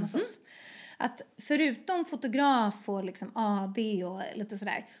inredningsplåtning hemma hos oss. Att förutom fotograf och liksom AD och lite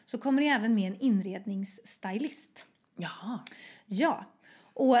sådär, så kommer det även med en inredningsstylist. Jaha. Ja.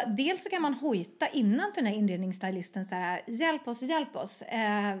 Och dels så kan man hojta innan till den här inredningsstylisten så här, hjälp oss. Så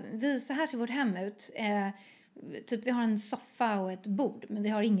här ser vårt hem ut. Typ vi har en soffa och ett bord, men vi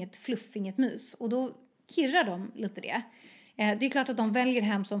har inget fluff, inget mys. Och då kirrar de lite det. Det är klart att de väljer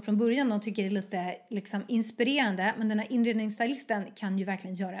hem som från början de tycker är lite liksom inspirerande. Men den här inredningsstylisten kan ju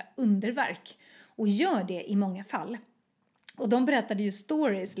verkligen göra underverk. Och gör det i många fall. Och de berättade ju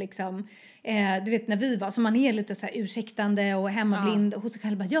stories liksom. Du vet när vi var, så man är lite så här ursäktande och hemmablind. Och hos sig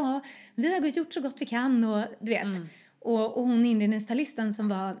själva, ja, vi har gjort så gott vi kan. Och du vet. Och hon inredningsstylisten som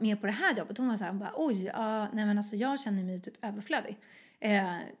var med på det här jobbet. Hon var så här, hon bara, oj, nej men alltså jag känner mig typ överflödig.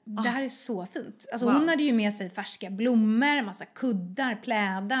 Det här är så fint. Alltså hon hade ju med sig färska blommor, massa kuddar,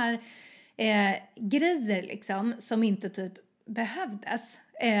 plädar, grejer liksom som inte typ behövdes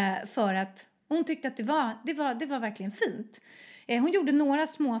för att hon tyckte att det var verkligen fint. Hon gjorde några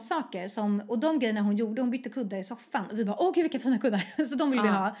små saker och de grejerna hon gjorde, hon bytte kuddar i soffan. Och vi bara, åh gud vilka fina kuddar. Så de vill vi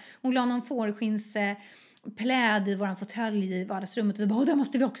ha. Hon la någon fårskins pläd i våran fåtölj i vardagsrummet. Vi bara, det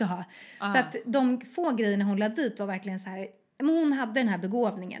måste vi också ha. Så att de få grejerna hon lade dit var verkligen så här. Men hon hade den här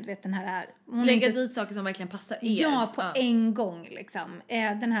begåvningen, du vet den här. Lägga dit saker som verkligen passar er. Ja, på en gång liksom.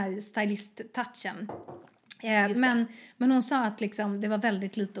 Den här stylist-touchen. Men hon sa att liksom, det var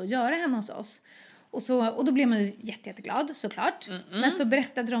väldigt lite att göra hemma hos oss. Och då blev man ju jätteglad såklart. Men så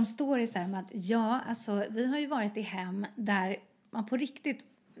berättade de stories där om att alltså, vi har ju varit i hem där man på riktigt,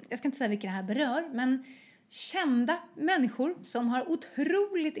 jag ska inte säga vilka det här berör, men kända människor som har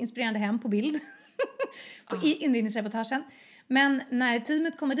otroligt inspirerande hem på bild i inredningsreportagen. Men när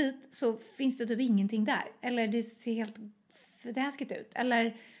teamet kommer dit så finns det typ ingenting där. Eller det ser helt förtäskigt ut.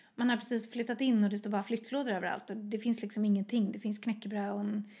 Eller man har precis flyttat in och det står bara flyttlådor överallt. Och det finns liksom ingenting. Det finns knäckebröd och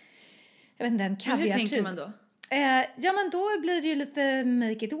en kaviartub. Hur tänker man då? Men då blir det ju lite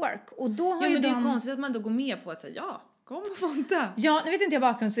make it work. Och då har men det är ju konstigt att man då går med på att säga kom och fonta. Ja, nu vet inte jag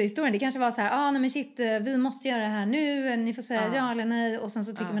bakgrundshistorien. Det kanske var så här, nej men shit, vi måste göra det här nu. Ni får säga ja eller nej. Och sen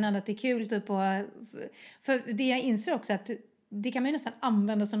så tycker man ändå att det är kul. Typ, för det jag inser också att det kan man ju nästan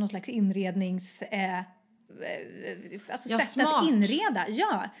använda som någon slags inrednings... sätt smart. Att inreda.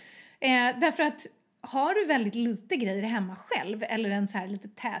 Ja, därför att har du väldigt lite grejer hemma själv eller en så här lite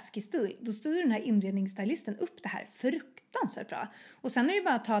taskig stil, då styr den här inredningsstylisten upp det här fruktansvärt bra. Och sen är det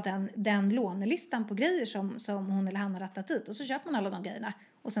bara att ta den lånelistan på grejer som hon eller han har rattat dit och så köper man alla de grejerna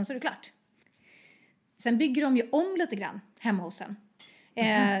och sen så är det klart. Sen bygger de ju om lite grann hemma hos en.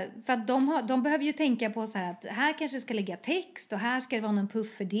 För att de behöver ju tänka på så här att här kanske ska ligga text och här ska det vara någon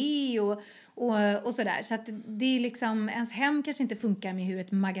puff för det och sådär. Så att det är liksom, ens hem kanske inte funkar med hur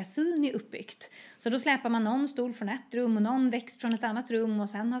ett magasin är uppbyggt. Så då släpar man någon stol från ett rum och någon växt från ett annat rum och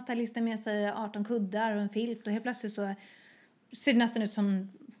sen har stylisten med sig 18 kuddar och en filt och helt plötsligt så ser det nästan ut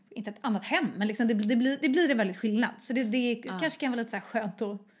som inte ett annat hem, men liksom det blir en väldigt skillnad. Så det kanske kan vara lite så här skönt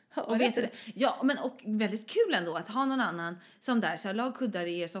att och vet du det? Ja, men och väldigt kul ändå att ha någon annan som där så här, lag kuddar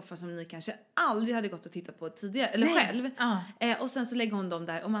i er soffa som ni kanske aldrig hade gått och tittat på tidigare eller själv. Och sen så lägger hon dem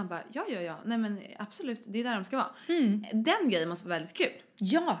där och man bara ja. Nej men absolut, det är där de ska vara. Den grejen måste vara väldigt kul.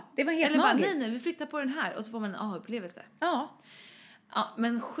 Ja, det var helt eller magiskt. Eller nej, vi flyttar på den här och så får man en aha-upplevelse. Ja,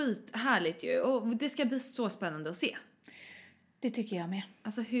 men skit härligt ju och det ska bli så spännande att se. Det tycker jag med.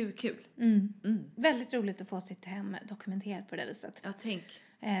 Alltså hur kul. Väldigt roligt att få sitt hem dokumenterat på det viset. Ja, tänk.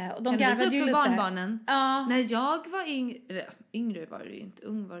 Och de garvade ju lite. Barnbarnen. Ja. När jag var yngre var det ju inte,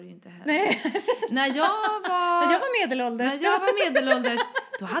 ung var det ju inte heller. Nej. När jag var medelålders,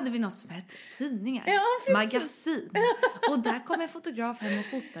 då hade vi något som hette tidningar. Ja, magasin. Och där kom en fotograf hem och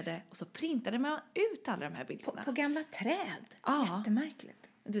fotade och så printade man ut alla de här bilderna. På gamla träd. Jättemärkligt.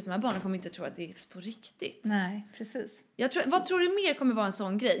 Du vet, de här barnen kommer inte att tro att det är på riktigt. Nej, precis. Vad tror du mer kommer vara en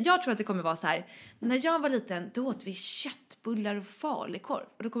sån grej? Jag tror att det kommer vara så här. När jag var liten, då åt vi köttbullar och falukorv.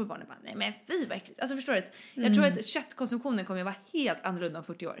 Och då kommer barnen bara, nej men fy verkligen. Alltså förstår du? Jag tror att köttkonsumtionen kommer att vara helt annorlunda om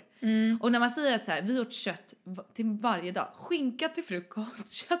 40 år. Och när man säger att så här, vi åt kött till varje dag. Skinka till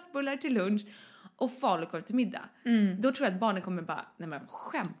frukost, köttbullar till lunch och falukorv till middag. Då tror jag att barnen kommer bara, nej men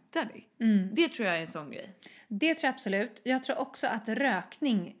skämtar dig? Det tror jag är en sån grej. Det tror jag absolut. Jag tror också att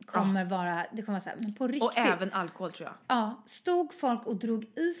rökning kommer vara, det kommer vara så här, men på riktigt. Och även alkohol tror jag. Ja, stod folk och drog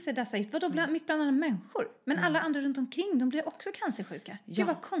i sig dessa gift. Vadå, mitt bland andra människor? Men alla andra runt omkring, de blev också cancersjuka. Det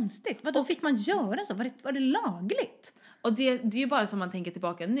var konstigt. Vadå, fick man göra så? Var det lagligt? Och det är ju bara som man tänker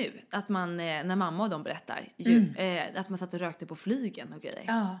tillbaka nu. Att man, när mamma och de berättar, att man satt och rökte på flygen och grejer.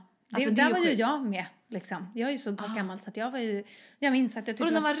 Ja. Alltså, där var ju jag med, liksom. Jag är ju så pass gammal så att jag minns att jag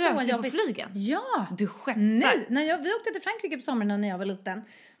tyckte det var så jobbigt. Och på flygen? Ja! Du skämtar? Nej, vi åkte till Frankrike på sommaren när jag var liten.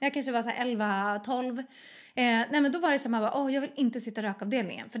 Jag kanske var så här 11-12. Nej, men då var det som att jag vill inte sitta i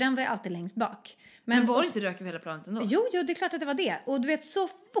rökavdelningen. För den var ju alltid längst bak. Men var det inte rök över hela planet ändå? Jo, det är klart att det var det. Och du vet, så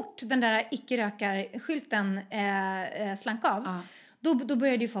fort den där icke-rökar-skylten slank av, då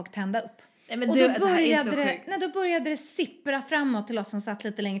började ju folk tända upp. Nej, men och då började det sippra framåt till oss som satt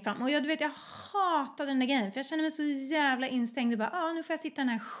lite längre fram. Och jag hatade den där grejen. För jag kände mig så jävla instängd. Och bara, nu får jag sitta den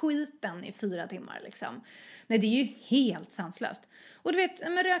här skiten i 4 timmar liksom. Nej, det är ju helt sanslöst. Och du vet,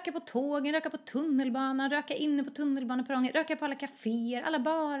 röka på tågen, röka på tunnelbanan, röka inne på tunnelbaneperrongen, röka på alla kaféer, alla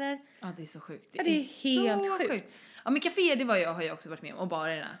barer. Ja, det är så sjukt. Det är helt sjukt. Ja, men kaféer, har jag också varit med om. Och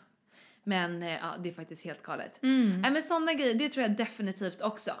barerna. Men det är faktiskt helt galet. Men sådana grejer, det tror jag definitivt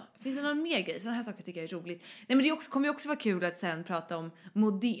också. Finns det någon mer grej? Sådana här saker tycker jag är roligt. Nej, men det kommer ju också vara kul att sen prata om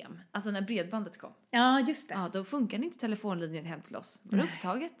modem. Alltså när bredbandet kom. Ja, just det. Ja, då funkar inte telefonlinjen hem till oss. Var det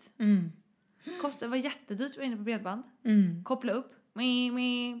upptaget? Det var jättedyrt att vara inne på bredband. Koppla upp.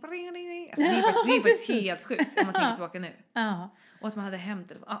 Alltså, det är faktiskt helt sjukt om man tänker tillbaka nu. Och att man hade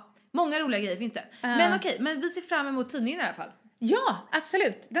hämtat. Många roliga grejer finns det. Men okej, men vi ser fram emot tidningen i alla fall. Ja,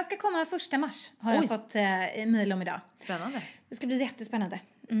 absolut. Den ska komma 1 mars. Har jag fått mejl om idag. Spännande. Det ska bli jättespännande.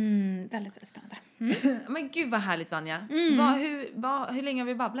 Väldigt, väldigt spännande. Men gud vad härligt, Vanja. Hur länge har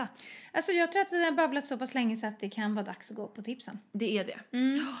vi babblat? Alltså jag tror att vi har babblat så pass länge så att det kan vara dags att gå på tipsen. Det är det.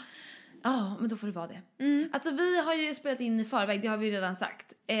 Ja, men då får det vara det. Alltså vi har ju spelat in i förväg, det har vi redan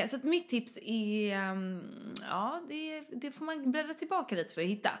sagt. Så att mitt tips är, det får man bläddra tillbaka lite för att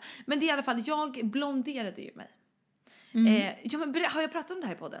hitta. Men det är i alla fall, jag blonderade ju mig. Har jag pratat om det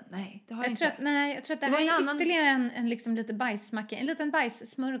här i podden? Nej, det har jag inte. Jag tror att det här är ytterligare en liksom lite bajsmacka, en liten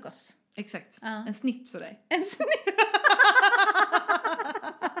bajssmörgås. Exakt, en snitt sådär. En snitt.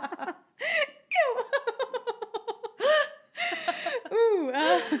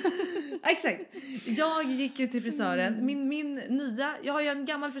 Exakt. Jag gick ju till frisören. Min nya, jag har ju en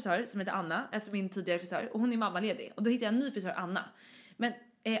gammal frisör som heter Anna, alltså min tidigare frisör, och hon är mammaledig. Och då hittade jag en ny frisör, Anna. Men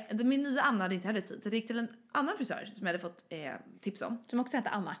min nya Anna hade inte heller tid, så jag gick till en annan frisör som jag hade fått tips om. Som också heter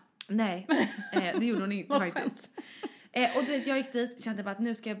Anna. Nej, det gjorde hon inte faktiskt. Och du vet, jag gick dit, kände bara att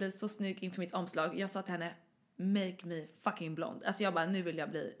nu ska jag bli så snygg inför mitt omslag. Jag sa till henne, make me fucking blond. Alltså jag bara, nu vill jag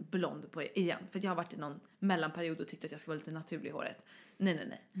bli blond på igen. För jag har varit i någon mellanperiod och tyckte att jag ska vara lite naturlig i håret.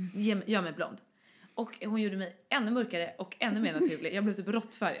 Nej. Gör mig blond. Och hon gjorde mig ännu mörkare och ännu mer naturlig. Jag blev typ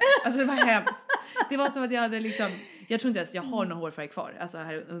råttfärgad. Alltså det var hemskt. Det var som att jag hade liksom, jag tror inte ens jag har någon hårfärg kvar. Alltså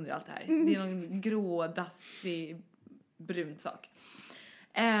här under allt det här. Det är någon grå, dassig, brun sak.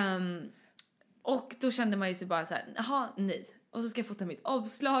 Och då kände man ju sig bara så här, jaha, nej. Och så ska jag fota mitt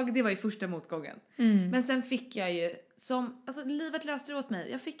omslag. Det var ju första motgången. Men sen fick jag ju, alltså livet löste det åt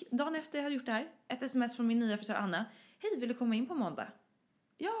mig. Jag fick, dagen efter jag hade gjort det här, ett sms från min nya frisör Anna. Hej, vill du komma in på måndag?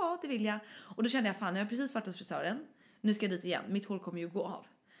 Ja, det vill jag. Och då kände jag, fan, jag har precis varit hos frisören. Nu ska jag dit igen. Mitt hår kommer ju gå av.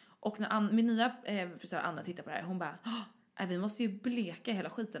 Och när min nya frisör Anna tittar på det här, hon bara, vi måste ju bleka hela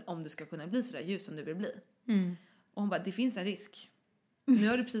skiten om du ska kunna bli så där ljus som du vill bli. Och hon bara, det finns en risk. Nu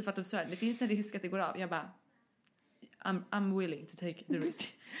har du precis varit hos frisören. Det finns en risk att det går av. Jag bara, I'm willing to take the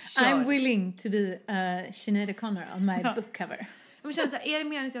risk. Sure. I'm willing to be Sinéad O'Connor on my book cover. Jag känner så här, är det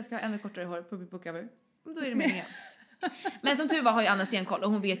meningen att jag ska ha ännu kortare hår på mitt book cover? Då är det meningen. Men som tur var har ju Anna stenkoll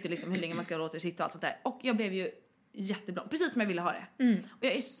och hon vet ju liksom hur länge man ska låta det sitta och allt sånt där. Och jag blev ju jätteblond, precis som jag ville ha det. Och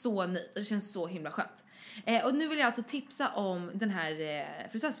jag är så nöjd och det känns så himla skönt. Och nu vill jag alltså tipsa om den här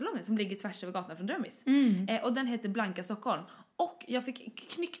frisörsalongen som ligger tvärs över gatan från Drömmis. Och den heter Blanka Stockholm. Och jag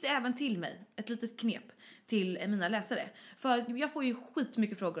knyckte även till mig ett litet knep till mina läsare. För jag får ju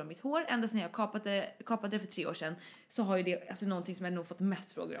skitmycket frågor om mitt hår. Ända sedan jag kapade det för 3 år sedan så har ju det alltså någonting som jag nog fått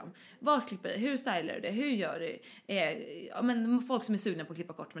mest frågor om. Var klipper du? Hur stylar du det? Hur gör du? Men folk som är sugna på att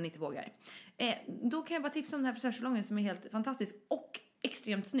klippa kort men inte vågar. Då kan jag bara tipsa om den här frisörsalongen som är helt fantastisk och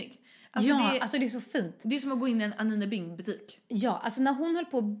extremt snygg. Alltså alltså det är så fint. Det är som att gå in i en Anina Bing-butik. Ja, alltså när hon höll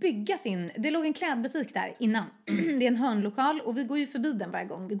på att bygga det låg en klädbutik där innan. Det är en hörnlokal och vi går ju förbi den varje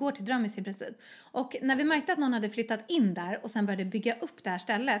gång. Vi går till Drömmis i princip. Och när vi märkte att någon hade flyttat in där och sen började bygga upp det här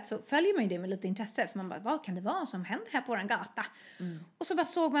stället så följer man ju det med lite intresse. För man bara, vad kan det vara som händer här på våran gata? Och så bara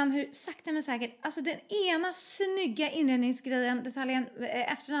såg man hur sakta men säkert, alltså den ena snygga inredningsgrejen, detaljen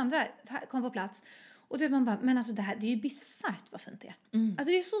efter den andra kom på plats. Och då man bara, men alltså det är ju bizarrt vad fint det är.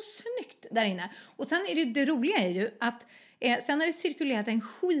 Alltså det är så snyggt där inne. Och sen är det roliga är ju att sen har det cirkulerat en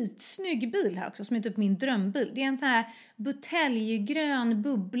skitsnygg bil här också som är typ min drömbil. Det är en sån här buteljgrön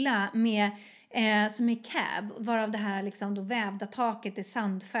bubbla med som är cab, varav det här liksom då vävda taket är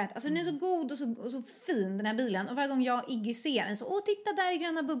sandfärgat. Alltså den är så god och så fin den här bilen. Och varje gång jag och Iggy ser den så, titta där i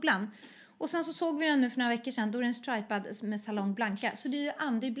gröna bubblan. Och sen så såg vi den nu för några veckor sedan. Då är den stripad med Salong Blanka. Så det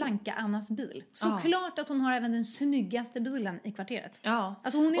är ju Blanka Annas bil. Såklart att hon har även den snyggaste bilen i kvarteret. Ja.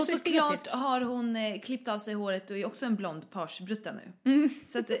 Alltså hon är och så såklart har hon klippt av sig håret och är också en blond parsbrutta nu.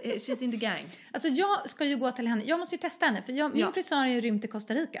 Så att she's in the gang. Alltså jag ska ju gå till henne. Jag måste ju testa henne. För min frisör är ju rymt till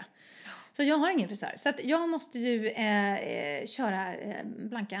Costa Rica. Så jag har ingen frisör. Så att jag måste ju köra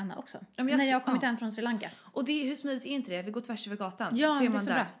Blanka Anna också. När jag har kommit hem från Sri Lanka. Och det är, hur smidigt är inte det? Vi går tvärs över gatan. Ja, ser det är man så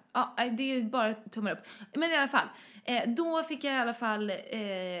där. bra. Ja, det är bara tummar upp. Men i alla fall, då fick jag i alla fall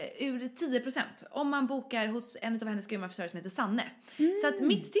ur 10% om man bokar hos en av hennes grymma frisörer som heter Sanne. Så att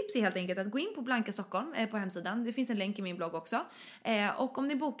mitt tips är helt enkelt att gå in på Blanka Stockholm på hemsidan. Det finns en länk i min blogg också. Och om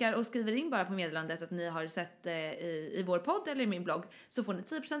ni bokar och skriver in bara på meddelandet att ni har sett i vår podd eller i min blogg så får ni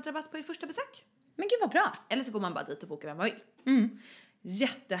 10% rabatt på er första besök. Men gud vad bra. Eller så går man bara dit och bokar vem man vill.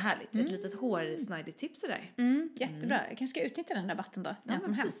 Jättehärligt. Ett litet hårsnidetips sådär. Jättebra. Jag kanske ska utnyttja den rabatten då. Ja,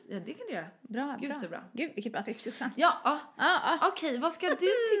 men precis. Ja, det kan du göra. Bra, Gud, bra. så bra. Gud, vilket bra tips, Susanne. Ja. Okej, vad ska du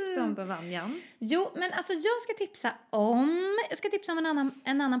tipsa om då, Vanjan? Jo, men alltså jag ska tipsa om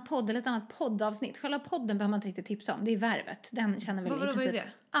en annan podd eller ett annat poddavsnitt. Själva podden behöver man inte riktigt tipsa om. Det är Värvet. Den känner väl i princip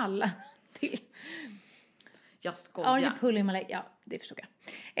alla till. Jag skojar. Ja, det förstår jag.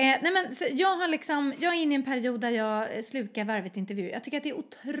 Nej men så jag är inne i en period där jag slukar Värvet-intervjuer. Jag tycker att det är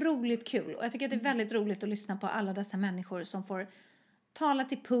otroligt kul. Och jag tycker att det är väldigt roligt att lyssna på alla dessa människor som får tala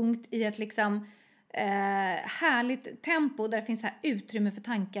till punkt i ett liksom härligt tempo. Där det finns här utrymme för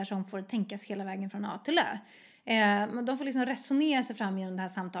tankar som får tänkas hela vägen från A till Ö. De får liksom resonera sig fram genom det här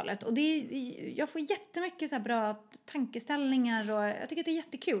samtalet. Och jag får jättemycket så här bra tankeställningar. Och jag tycker att det är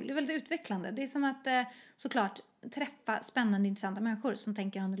jättekul. Det är väldigt utvecklande. Det är som att såklart träffa spännande, intressanta människor som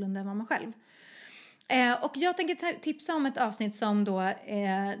tänker annorlunda än vad man själv. Och jag tänker tipsa om ett avsnitt som då,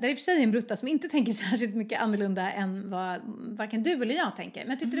 där i och för sig är en brutta som inte tänker särskilt mycket annorlunda än vad varken du eller jag tänker. Men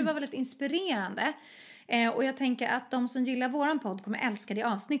jag tyckte det var väldigt inspirerande. Och jag tänker att de som gillar våran podd kommer älska det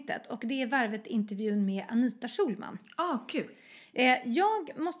avsnittet. Och det är Värvet-intervjun med Anita Schulman. Kul.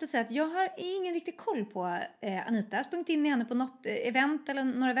 Jag måste säga att jag har ingen riktig koll på Anita. Jag har sprungit in i henne på något event eller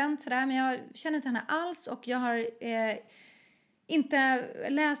några event sådär. Men jag känner inte henne alls. Och jag har inte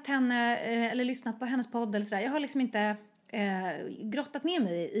läst henne eller lyssnat på hennes podd eller sådär. Jag har liksom inte grottat ner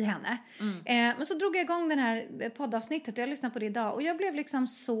mig i henne. Men så drog jag igång den här poddavsnittet. Jag lyssnade på det idag. Och jag blev liksom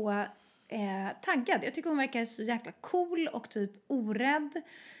så taggad. Jag tycker hon verkar så jäkla cool och typ orädd.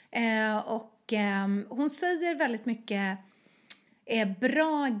 Och hon säger väldigt mycket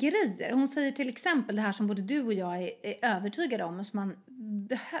bra grejer. Hon säger till exempel det här som både du och jag är övertygade om och som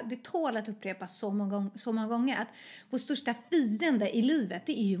det tål att upprepa så många gånger, att vår största fiende i livet,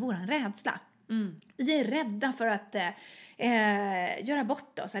 det är ju våran rädsla. Vi är rädda för att göra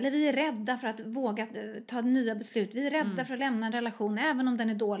bort oss. Eller vi är rädda för att våga ta nya beslut. Vi är rädda för att lämna en relation även om den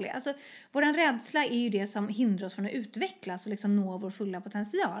är dålig. Alltså, våran rädsla är ju det som hindrar oss från att utvecklas och liksom nå vår fulla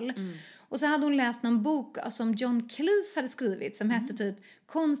potential. Och så hade hon läst någon bok som John Cleese hade skrivit som hette typ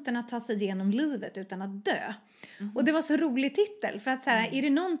Konsten att ta sig igenom livet utan att dö. Och det var så rolig titel. För att så här, är det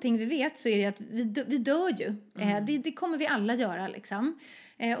någonting vi vet så är det att vi dör ju. Det kommer vi alla göra liksom.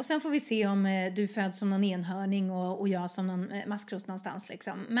 Och sen får vi se om du föds som någon enhörning och jag som någon maskros någonstans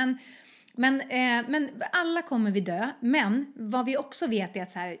liksom. Men alla kommer vi dö. Men vad vi också vet är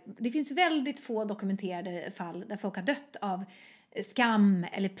att så här, det finns väldigt få dokumenterade fall där folk har dött av skam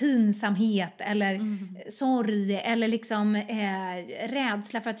eller pinsamhet eller sorg eller liksom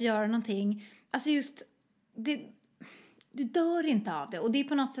rädsla för att göra någonting. Alltså just du dör inte av det. Och det är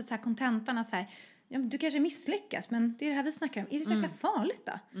på något sätt så här kontentan att så här, ja, du kanske misslyckas, men det är det här vi snackar om. Är det så jäkla farligt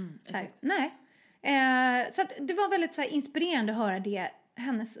då? Så här, nej. Så att det var väldigt så här, inspirerande att höra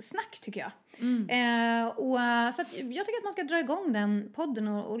hennes snack tycker jag. Så att jag tycker att man ska dra igång den podden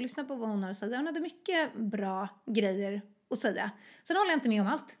och lyssna på vad hon har att säga. Hon hade mycket bra grejer att säga. Sen håller jag inte med om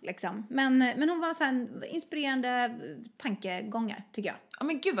allt liksom. Men hon var så här inspirerande tankegångar tycker jag. Ja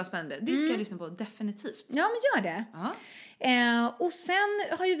men gud vad spännande. Det ska jag lyssna på definitivt. Ja men gör det. Och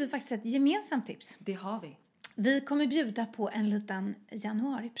sen har ju vi faktiskt ett gemensamt tips. Det har vi. Vi kommer bjuda på en liten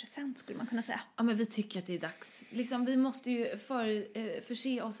januaripresent skulle man kunna säga. Ja men vi tycker att det är dags. Liksom, vi måste ju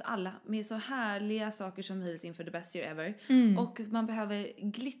förse oss alla med så härliga saker som möjligt inför the best year ever. Och man behöver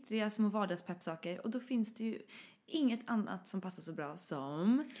glittriga små vardagspeppsaker. Och då finns det ju inget annat som passar så bra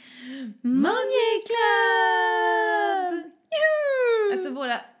som Money Club! Alltså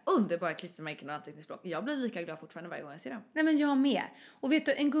våra underbara klistermärken och anteckningsblock. Jag blir lika glad fortfarande varje gång jag ser dem. Nej men jag med. Och vet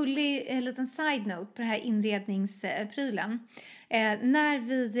du, en gullig liten side-note på den här inredningsprylen. När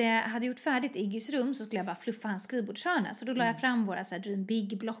vi hade gjort färdigt Iggys rum så skulle jag bara fluffa hans skrivbordshörna. Så då la jag fram våra så här Dream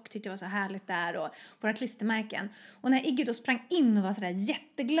Big-block, tyckte jag var så härligt där. Och våra klistermärken. Och när Iggy då sprang in och var så där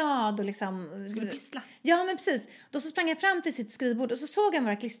jätteglad och liksom... Skulle pissla. Ja men precis. Då så sprang jag fram till sitt skrivbord och så såg han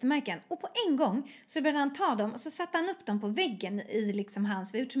våra klistermärken. Och på en gång så började han ta dem och så satte han upp dem på väggen i liksom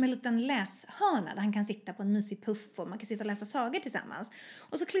hans... Vi har gjort som en liten läshörna där han kan sitta på en mysig puff och man kan sitta och läsa sagor tillsammans.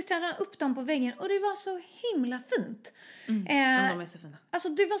 Och så klistrade han upp dem på väggen och det var så himla fint. De är så fina. Alltså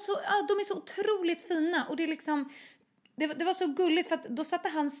de är så otroligt fina och det är liksom... Det var så gulligt för att då satte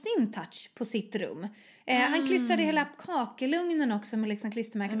han sin touch på sitt rum. Han klistrade hela kakelugnen också med liksom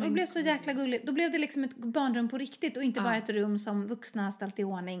klistermärken. Och det blev så jäkla gulligt. Då blev det liksom ett barnrum på riktigt och inte bara ett rum som vuxna har ställt i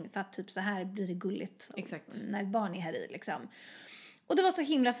ordning för att typ så här blir det gulligt. Exakt. När ett barn är här i liksom. Och det var så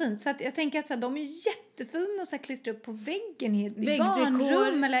himla fint. Så att jag tänker att så här, de är jättefina och så här klistra upp på väggen i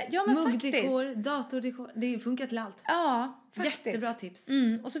barnrum. Eller, ja, men muggdekor, datordekor. Det funkar till allt. Ja, faktiskt. Jättebra tips.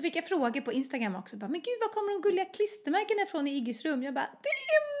 Och så fick jag frågor på Instagram också. Bara, men gud, vad kommer de gulliga klistermärken ifrån i Iggys rum? Jag bara, det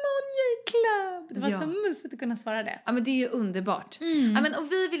är Monjay Club. Det var så mysigt att kunna svara det. Ja, men det är ju underbart. Ja, men,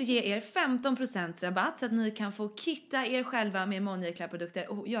 och vi vill ge er 15% rabatt så att ni kan få kitta er själva med Monjay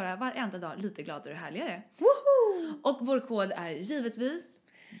Club-produkter och göra varenda dag lite gladare och härligare. Woho! Och vår kod är givetvis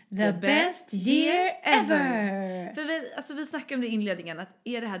The best year ever. För vi snackar om det i inledningen, att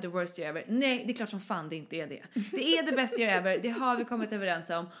är det här the worst year ever? Nej, det är klart som fan det inte är det. Det är the best year ever, det har vi kommit överens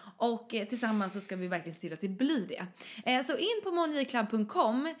om. Och tillsammans så ska vi verkligen se till att det blir det. Så in på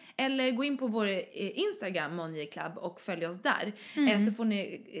monjayclub.com eller gå in på vår Instagram Monjay Club och följ oss där. Så får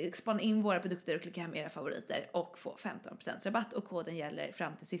ni spana in våra produkter och klicka hem era favoriter och få 15% rabatt. Och koden gäller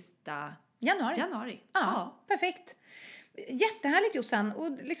fram till sista januari. Ja, perfekt. Jättehärligt, Jossan.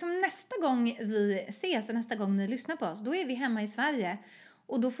 Och liksom nästa gång vi ses och nästa gång ni lyssnar på oss, då är vi hemma i Sverige.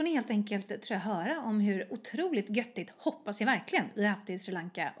 Och då får ni helt enkelt, tror jag, höra om hur otroligt göttigt, hoppas jag verkligen, vi har haft det i Sri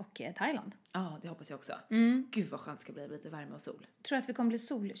Lanka och Thailand. Ja, det hoppas jag också. Gud vad skönt det ska bli lite värme och sol. Tror att vi kommer bli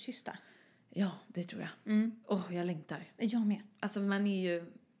solkyssta? Ja, det tror jag. Jag längtar. Jag med. Alltså man är ju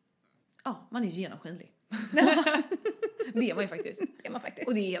genomskinlig. Det är man ju faktiskt.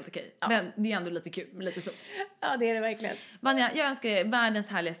 Och det är helt okej. Ja. Men det är ändå lite kul med lite så. Ja, det är det verkligen. Vanja, jag önskar er världens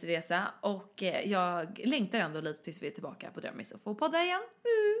härligaste resa. Och jag längtar ändå lite tills vi är tillbaka på Drömmis och får podda igen.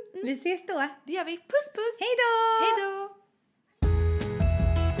 Vi ses då. Det gör vi. Puss puss. Hej då. Hej då.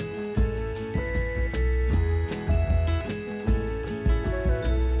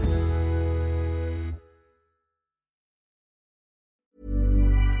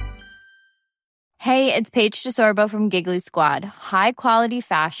 Hey, it's Paige DeSorbo from Giggly Squad. High quality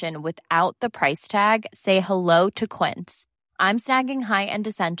fashion without the price tag. Say hello to Quince. I'm snagging high-end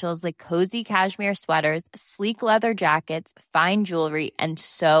essentials like cozy cashmere sweaters, sleek leather jackets, fine jewelry, and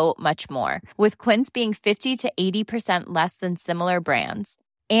so much more. With Quince being 50 to 80% less than similar brands.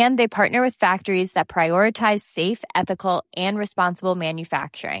 And they partner with factories that prioritize safe, ethical, and responsible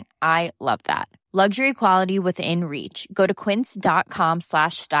manufacturing. I love that. Luxury quality within reach. Go to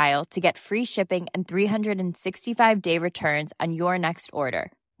quince.com/style to get free shipping and 365-day returns on your next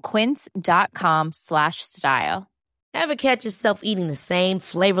order. Quince.com/style. Ever catch yourself eating the same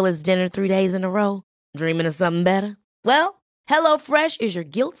flavorless dinner 3 days in a row? Dreaming of something better? Well, HelloFresh is your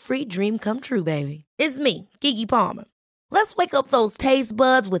guilt-free dream come true, baby. It's me, Keke Palmer. Let's wake up those taste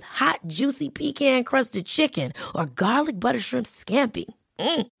buds with hot, juicy pecan-crusted chicken or garlic butter shrimp scampi.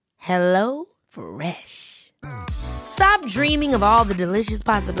 Hello Fresh. Stop dreaming of all the delicious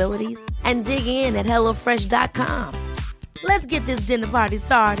possibilities and dig in at HelloFresh.com. Let's get this dinner party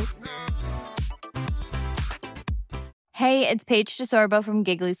started. Hey, it's Paige DeSorbo from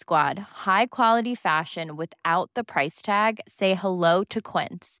Giggly Squad. High quality fashion without the price tag. Say hello to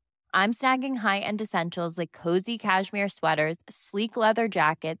Quince. I'm snagging high-end essentials like cozy cashmere sweaters, sleek leather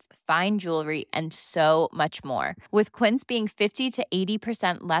jackets, fine jewelry, and so much more. With Quince being 50 to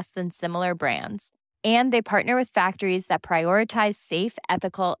 80% less than similar brands. And they partner with factories that prioritize safe,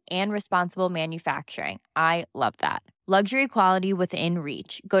 ethical, and responsible manufacturing. I love that. Luxury quality within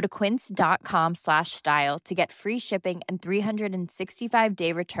reach. Go to quince.com/style to get free shipping and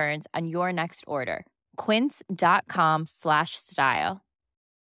 365-day returns on your next order. Quince.com/style.